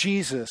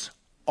 Jesus,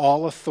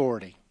 all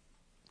authority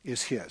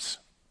is his.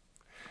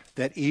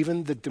 That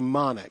even the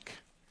demonic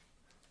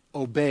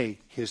obey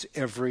his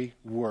every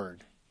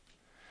word.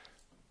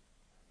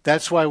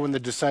 That's why when the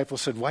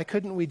disciples said, why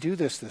couldn't we do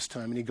this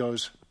time? And he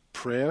goes,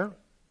 prayer,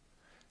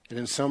 and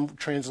in some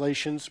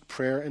translations,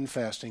 prayer and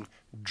fasting.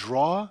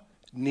 Draw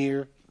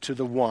near to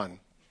the one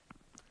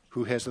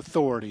who has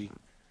authority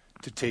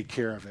to take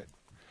care of it.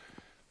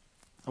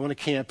 I want to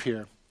camp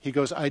here. He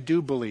goes, I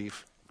do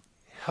believe.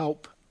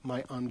 Help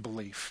my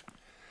unbelief.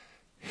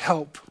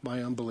 Help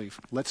my unbelief.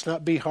 Let's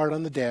not be hard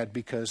on the dad,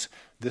 because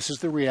this is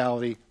the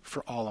reality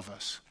for all of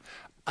us.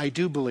 I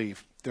do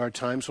believe. There are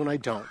times when I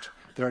don't.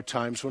 There are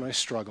times when I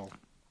struggle.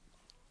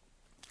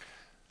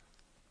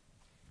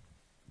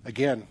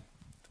 Again,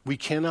 we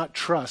cannot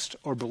trust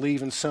or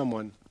believe in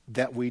someone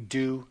that we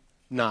do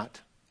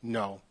not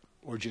know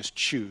or just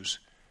choose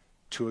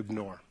to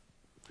ignore.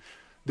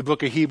 The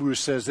book of Hebrews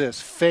says this,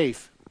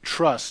 faith,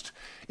 trust,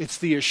 it's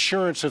the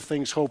assurance of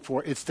things hoped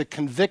for. It's the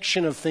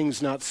conviction of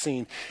things not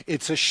seen.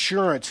 It's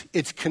assurance.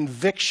 It's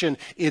conviction.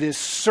 It is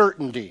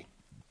certainty.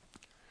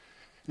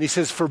 And he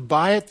says, for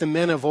by it the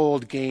men of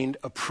old gained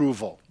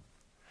approval.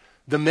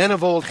 The men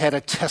of old had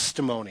a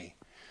testimony.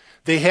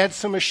 They had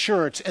some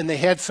assurance and they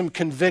had some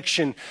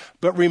conviction.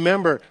 But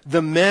remember,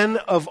 the men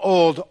of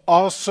old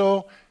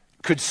also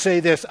could say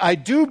this, I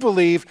do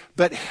believe,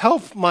 but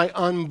help my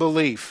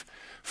unbelief.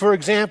 For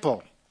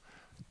example,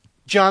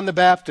 John the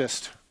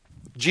Baptist.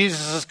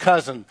 Jesus'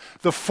 cousin,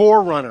 the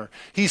forerunner.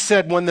 He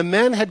said, when the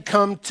men had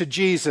come to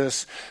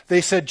Jesus,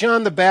 they said,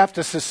 John the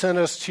Baptist has sent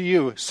us to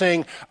you,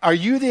 saying, are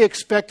you the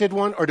expected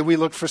one, or do we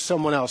look for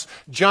someone else?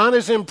 John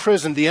is in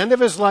prison. The end of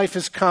his life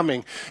is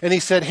coming. And he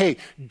said, hey,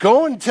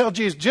 go and tell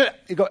Jesus.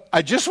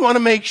 I just want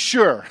to make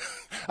sure.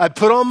 I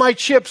put all my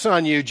chips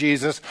on you,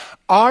 Jesus.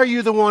 Are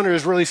you the one, or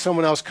is really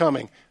someone else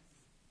coming?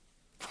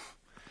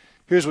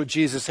 Here's what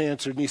Jesus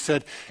answered. And he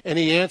said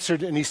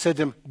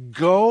to him,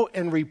 go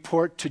and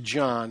report to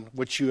John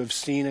what you have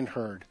seen and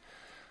heard.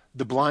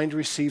 The blind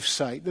receive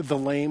sight, the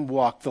lame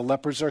walk, the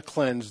lepers are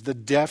cleansed, the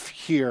deaf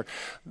hear,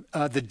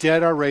 the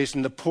dead are raised,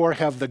 and the poor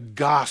have the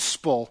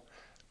gospel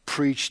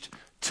preached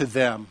to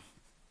them.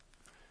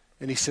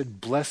 And he said,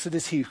 blessed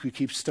is he who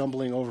keeps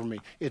stumbling over me.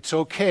 It's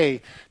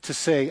okay to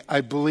say, I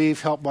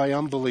believe, help my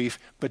unbelief,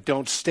 but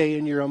don't stay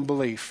in your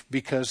unbelief,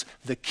 because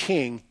the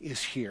King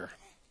is here.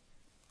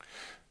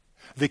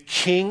 The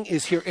King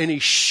is here, and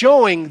he's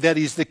showing that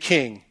he's the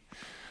King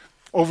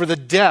over the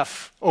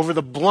deaf, over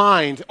the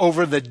blind,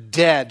 over the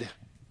dead.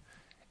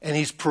 And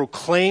he's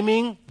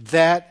proclaiming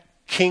that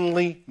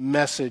kingly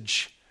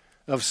message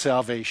of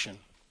salvation.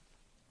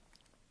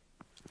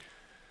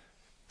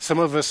 Some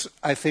of us,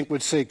 I think,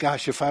 would say,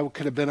 gosh, if I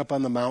could have been up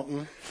on the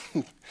mountain,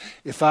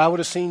 if I would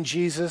have seen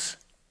Jesus,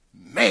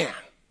 man,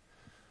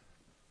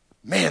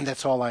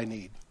 that's all I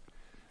need.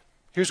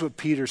 Here's what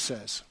Peter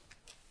says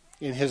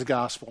in his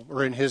gospel,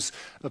 or in his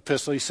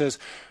epistle. He says,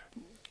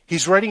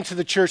 he's writing to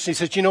the church, and he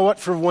says, you know what?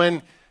 For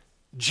when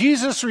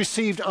Jesus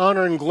received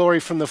honor and glory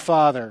from the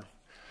Father,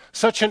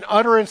 such an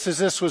utterance as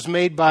this was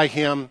made by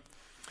him,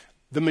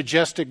 the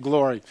majestic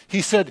glory.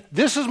 He said,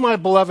 this is my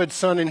beloved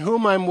Son, in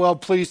whom I'm well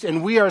pleased,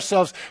 and we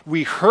ourselves,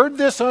 we heard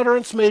this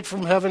utterance made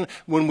from heaven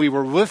when we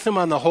were with him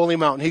on the holy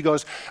mountain. He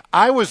goes,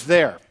 I was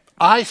there,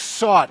 I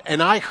saw it,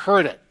 and I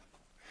heard it.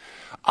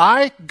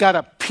 I got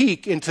a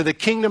peek into the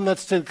kingdom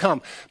that's to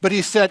come. But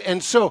he said,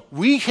 and so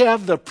we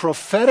have the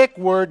prophetic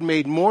word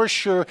made more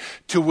sure,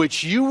 to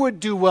which you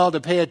would do well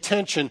to pay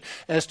attention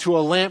as to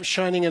a lamp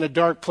shining in a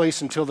dark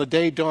place until the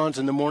day dawns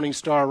and the morning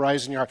star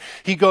arises in your heart.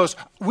 He goes,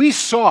 we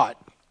saw it.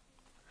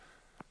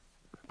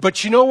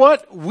 But you know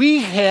what?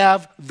 We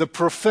have the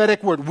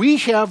prophetic word. We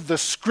have the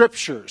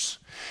scriptures.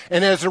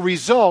 And as a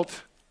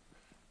result,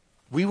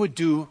 we would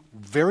do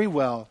very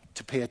well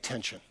to pay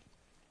attention.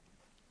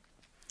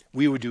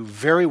 We would do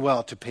very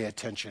well to pay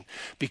attention,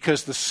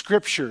 because the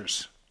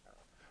scriptures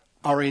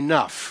are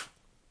enough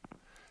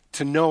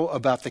to know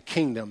about the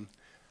kingdom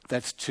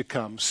that's to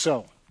come.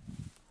 So,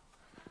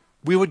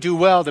 we would do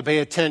well to pay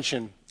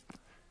attention.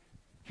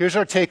 Here's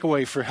our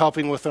takeaway for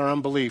helping with our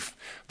unbelief.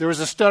 There was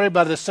a study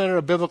by the Center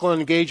of Biblical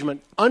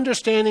Engagement,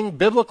 Understanding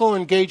Biblical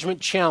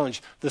Engagement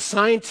Challenge, the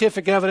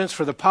scientific evidence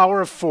for the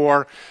power of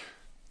four,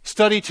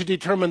 study to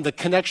determine the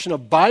connection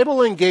of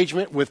Bible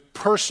engagement with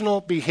personal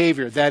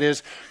behavior. That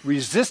is,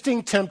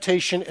 resisting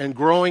temptation and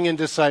growing in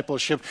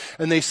discipleship.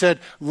 And they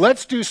said,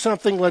 let's do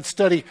something. Let's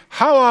study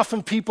how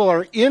often people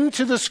are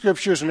into the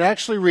scriptures and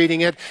actually reading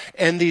it,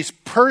 and these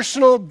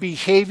personal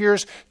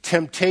behaviors,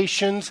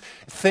 temptations,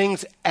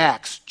 things,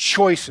 acts,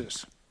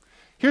 choices.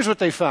 Here's what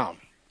they found.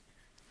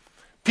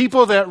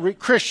 People that,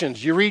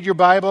 Christians, you read your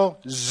Bible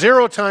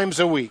 0 times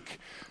a week.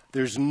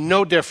 There's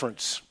no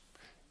difference.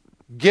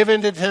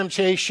 Given to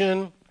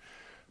temptation,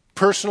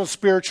 personal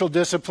spiritual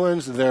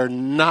disciplines, they're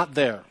not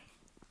there.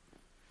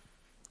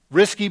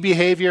 Risky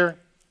behavior,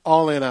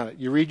 all in on it.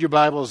 You read your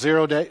Bible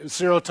 0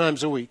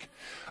 times a week.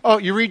 Oh,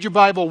 you read your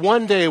Bible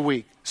 1 day a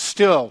week.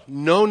 Still,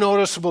 no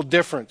noticeable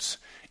difference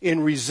in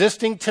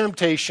resisting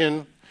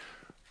temptation,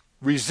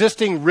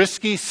 resisting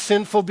risky,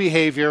 sinful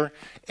behavior,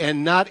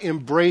 and not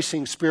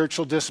embracing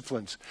spiritual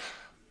disciplines.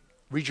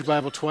 Read your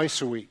Bible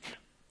twice a week.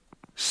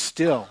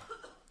 Still,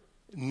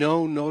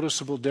 no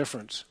noticeable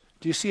difference.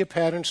 Do you see a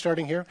pattern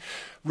starting here?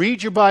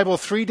 Read your Bible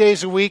 3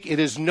 days a week. It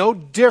is no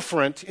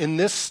different in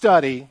this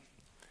study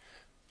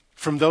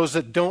from those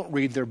that don't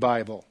read their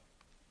Bible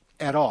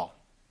at all.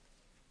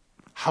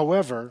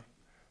 However,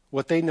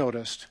 what they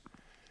noticed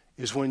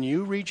is when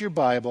you read your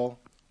Bible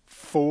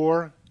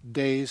 4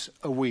 days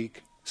a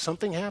week,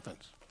 something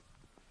happens.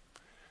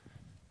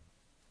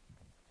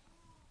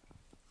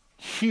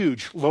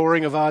 Huge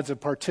lowering of odds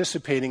of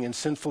participating in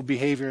sinful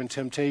behavior and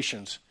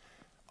temptations.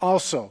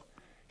 Also,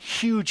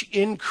 huge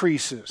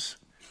increases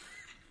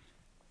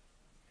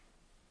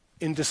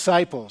in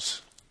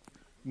disciples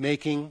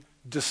making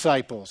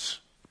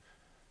disciples,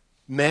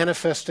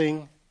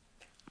 manifesting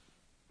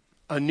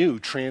a new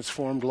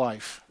transformed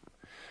life.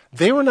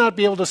 They will not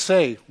be able to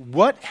say,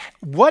 what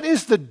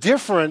is the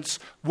difference?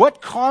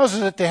 What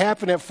causes it to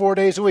happen at 4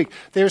 days a week?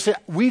 They would say,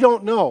 we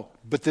don't know,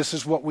 but this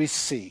is what we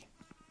see.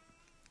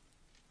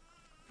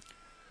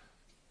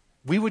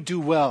 We would do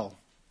well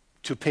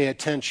to pay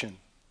attention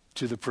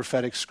to the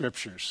prophetic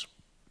scriptures.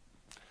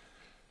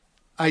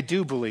 I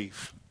do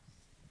believe,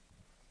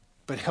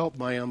 but help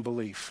my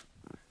unbelief.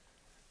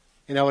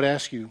 And I would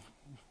ask you,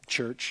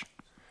 church,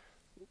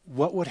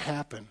 what would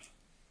happen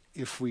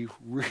if we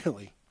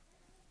really,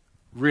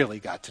 really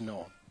got to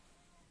know him?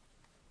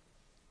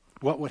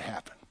 What would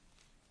happen?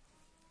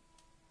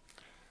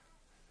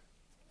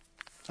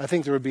 I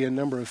think there would be a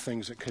number of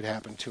things that could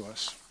happen to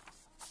us.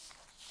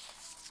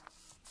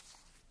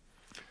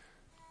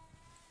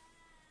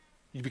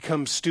 You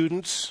become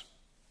students,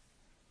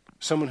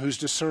 someone who's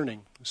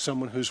discerning,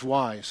 someone who's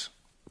wise,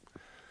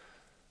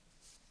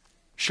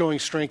 showing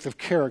strength of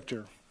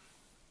character,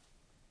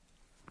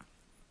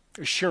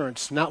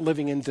 assurance, not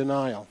living in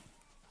denial,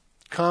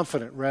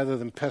 confident rather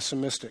than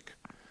pessimistic,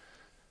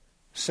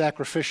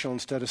 sacrificial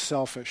instead of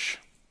selfish,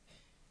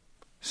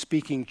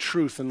 speaking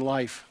truth in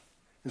life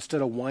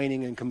instead of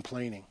whining and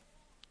complaining.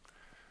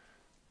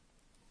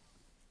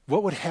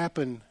 What would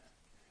happen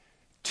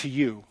to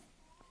you?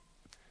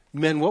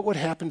 Men, what would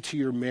happen to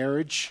your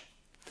marriage?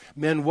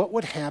 Men, what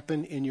would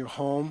happen in your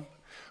home?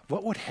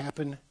 What would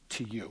happen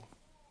to you?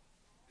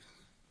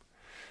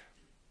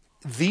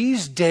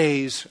 These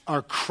days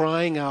are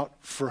crying out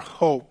for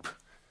hope.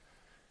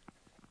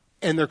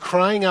 And they're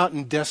crying out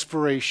in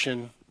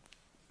desperation.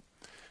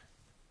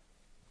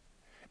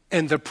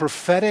 And the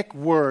prophetic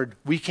word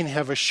we can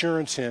have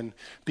assurance in,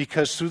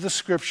 because through the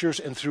scriptures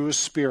and through His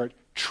Spirit,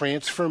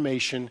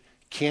 transformation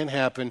can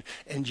happen,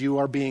 and you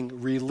are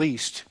being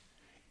released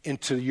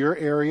into your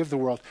area of the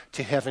world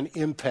to have an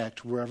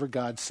impact wherever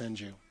God sends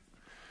you.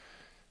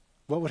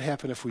 What would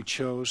happen if we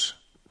chose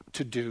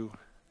to do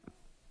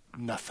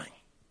nothing?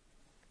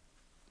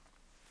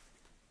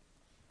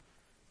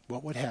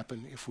 What would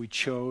happen if we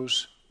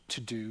chose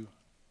to do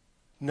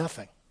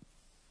nothing?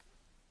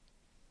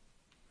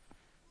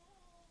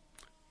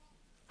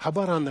 How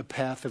about on the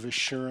path of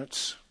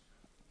assurance,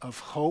 of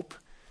hope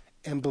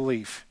and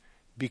belief?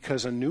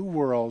 Because a new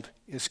world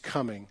is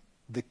coming.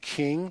 The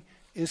King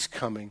is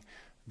coming.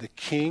 The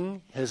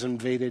King has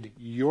invaded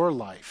your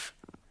life,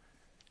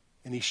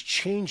 and He's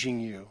changing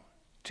you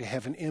to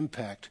have an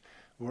impact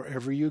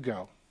wherever you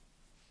go.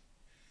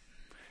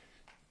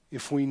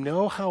 If we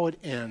know how it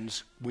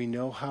ends, we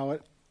know how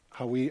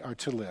we are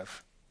to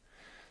live.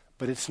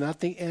 But it's not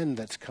the end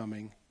that's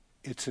coming,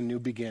 it's a new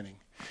beginning.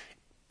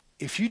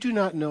 If you do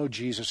not know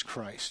Jesus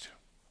Christ,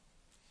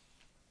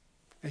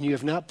 and you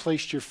have not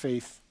placed your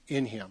faith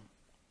in Him,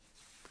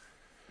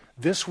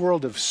 this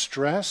world of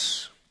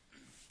stress,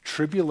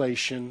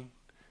 tribulation,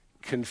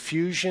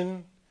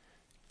 confusion,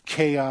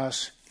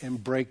 chaos,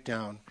 and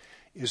breakdown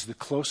is the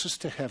closest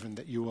to heaven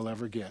that you will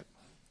ever get.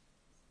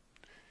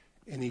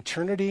 In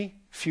eternity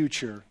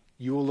future,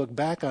 you will look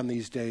back on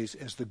these days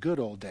as the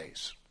good old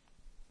days,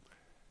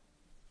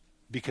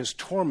 because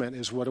torment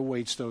is what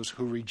awaits those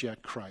who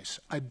reject Christ.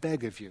 I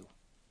beg of you,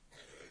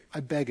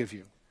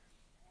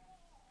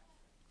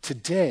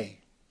 today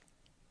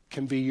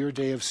can be your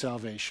day of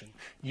salvation.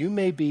 You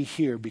may be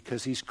here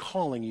because He's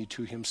calling you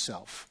to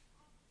Himself.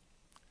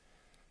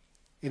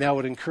 And I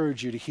would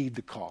encourage you to heed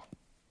the call.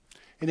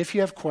 And if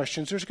you have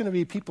questions, there's going to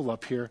be people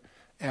up here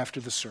after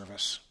the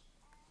service.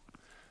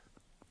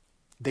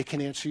 They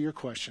can answer your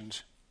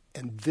questions,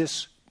 and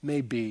this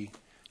may be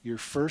your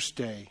first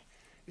day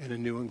in a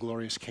new and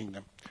glorious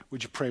kingdom.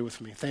 Would you pray with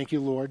me? Thank you,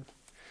 Lord,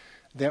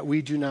 that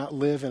we do not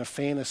live in a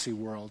fantasy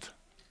world,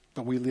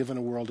 but we live in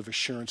a world of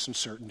assurance and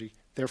certainty.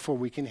 Therefore,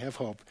 we can have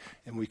hope,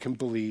 and we can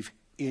believe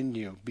in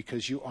You,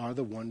 because You are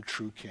the one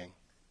true King.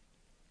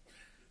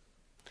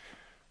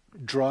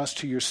 Draw us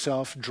to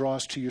Yourself, draw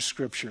us to Your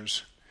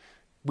scriptures.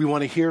 We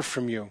want to hear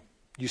from You.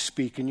 You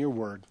speak in Your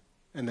word,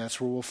 and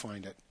that's where we'll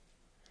find it.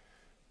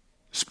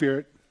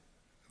 Spirit,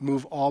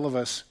 move all of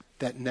us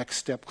that next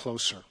step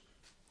closer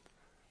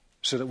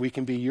so that we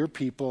can be Your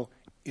people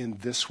in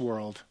this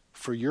world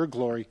for Your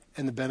glory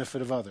and the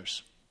benefit of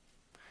others.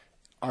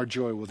 Our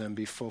joy will then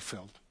be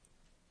fulfilled.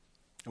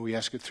 And we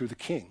ask it through the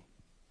King,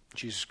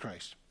 Jesus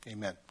Christ.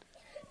 Amen.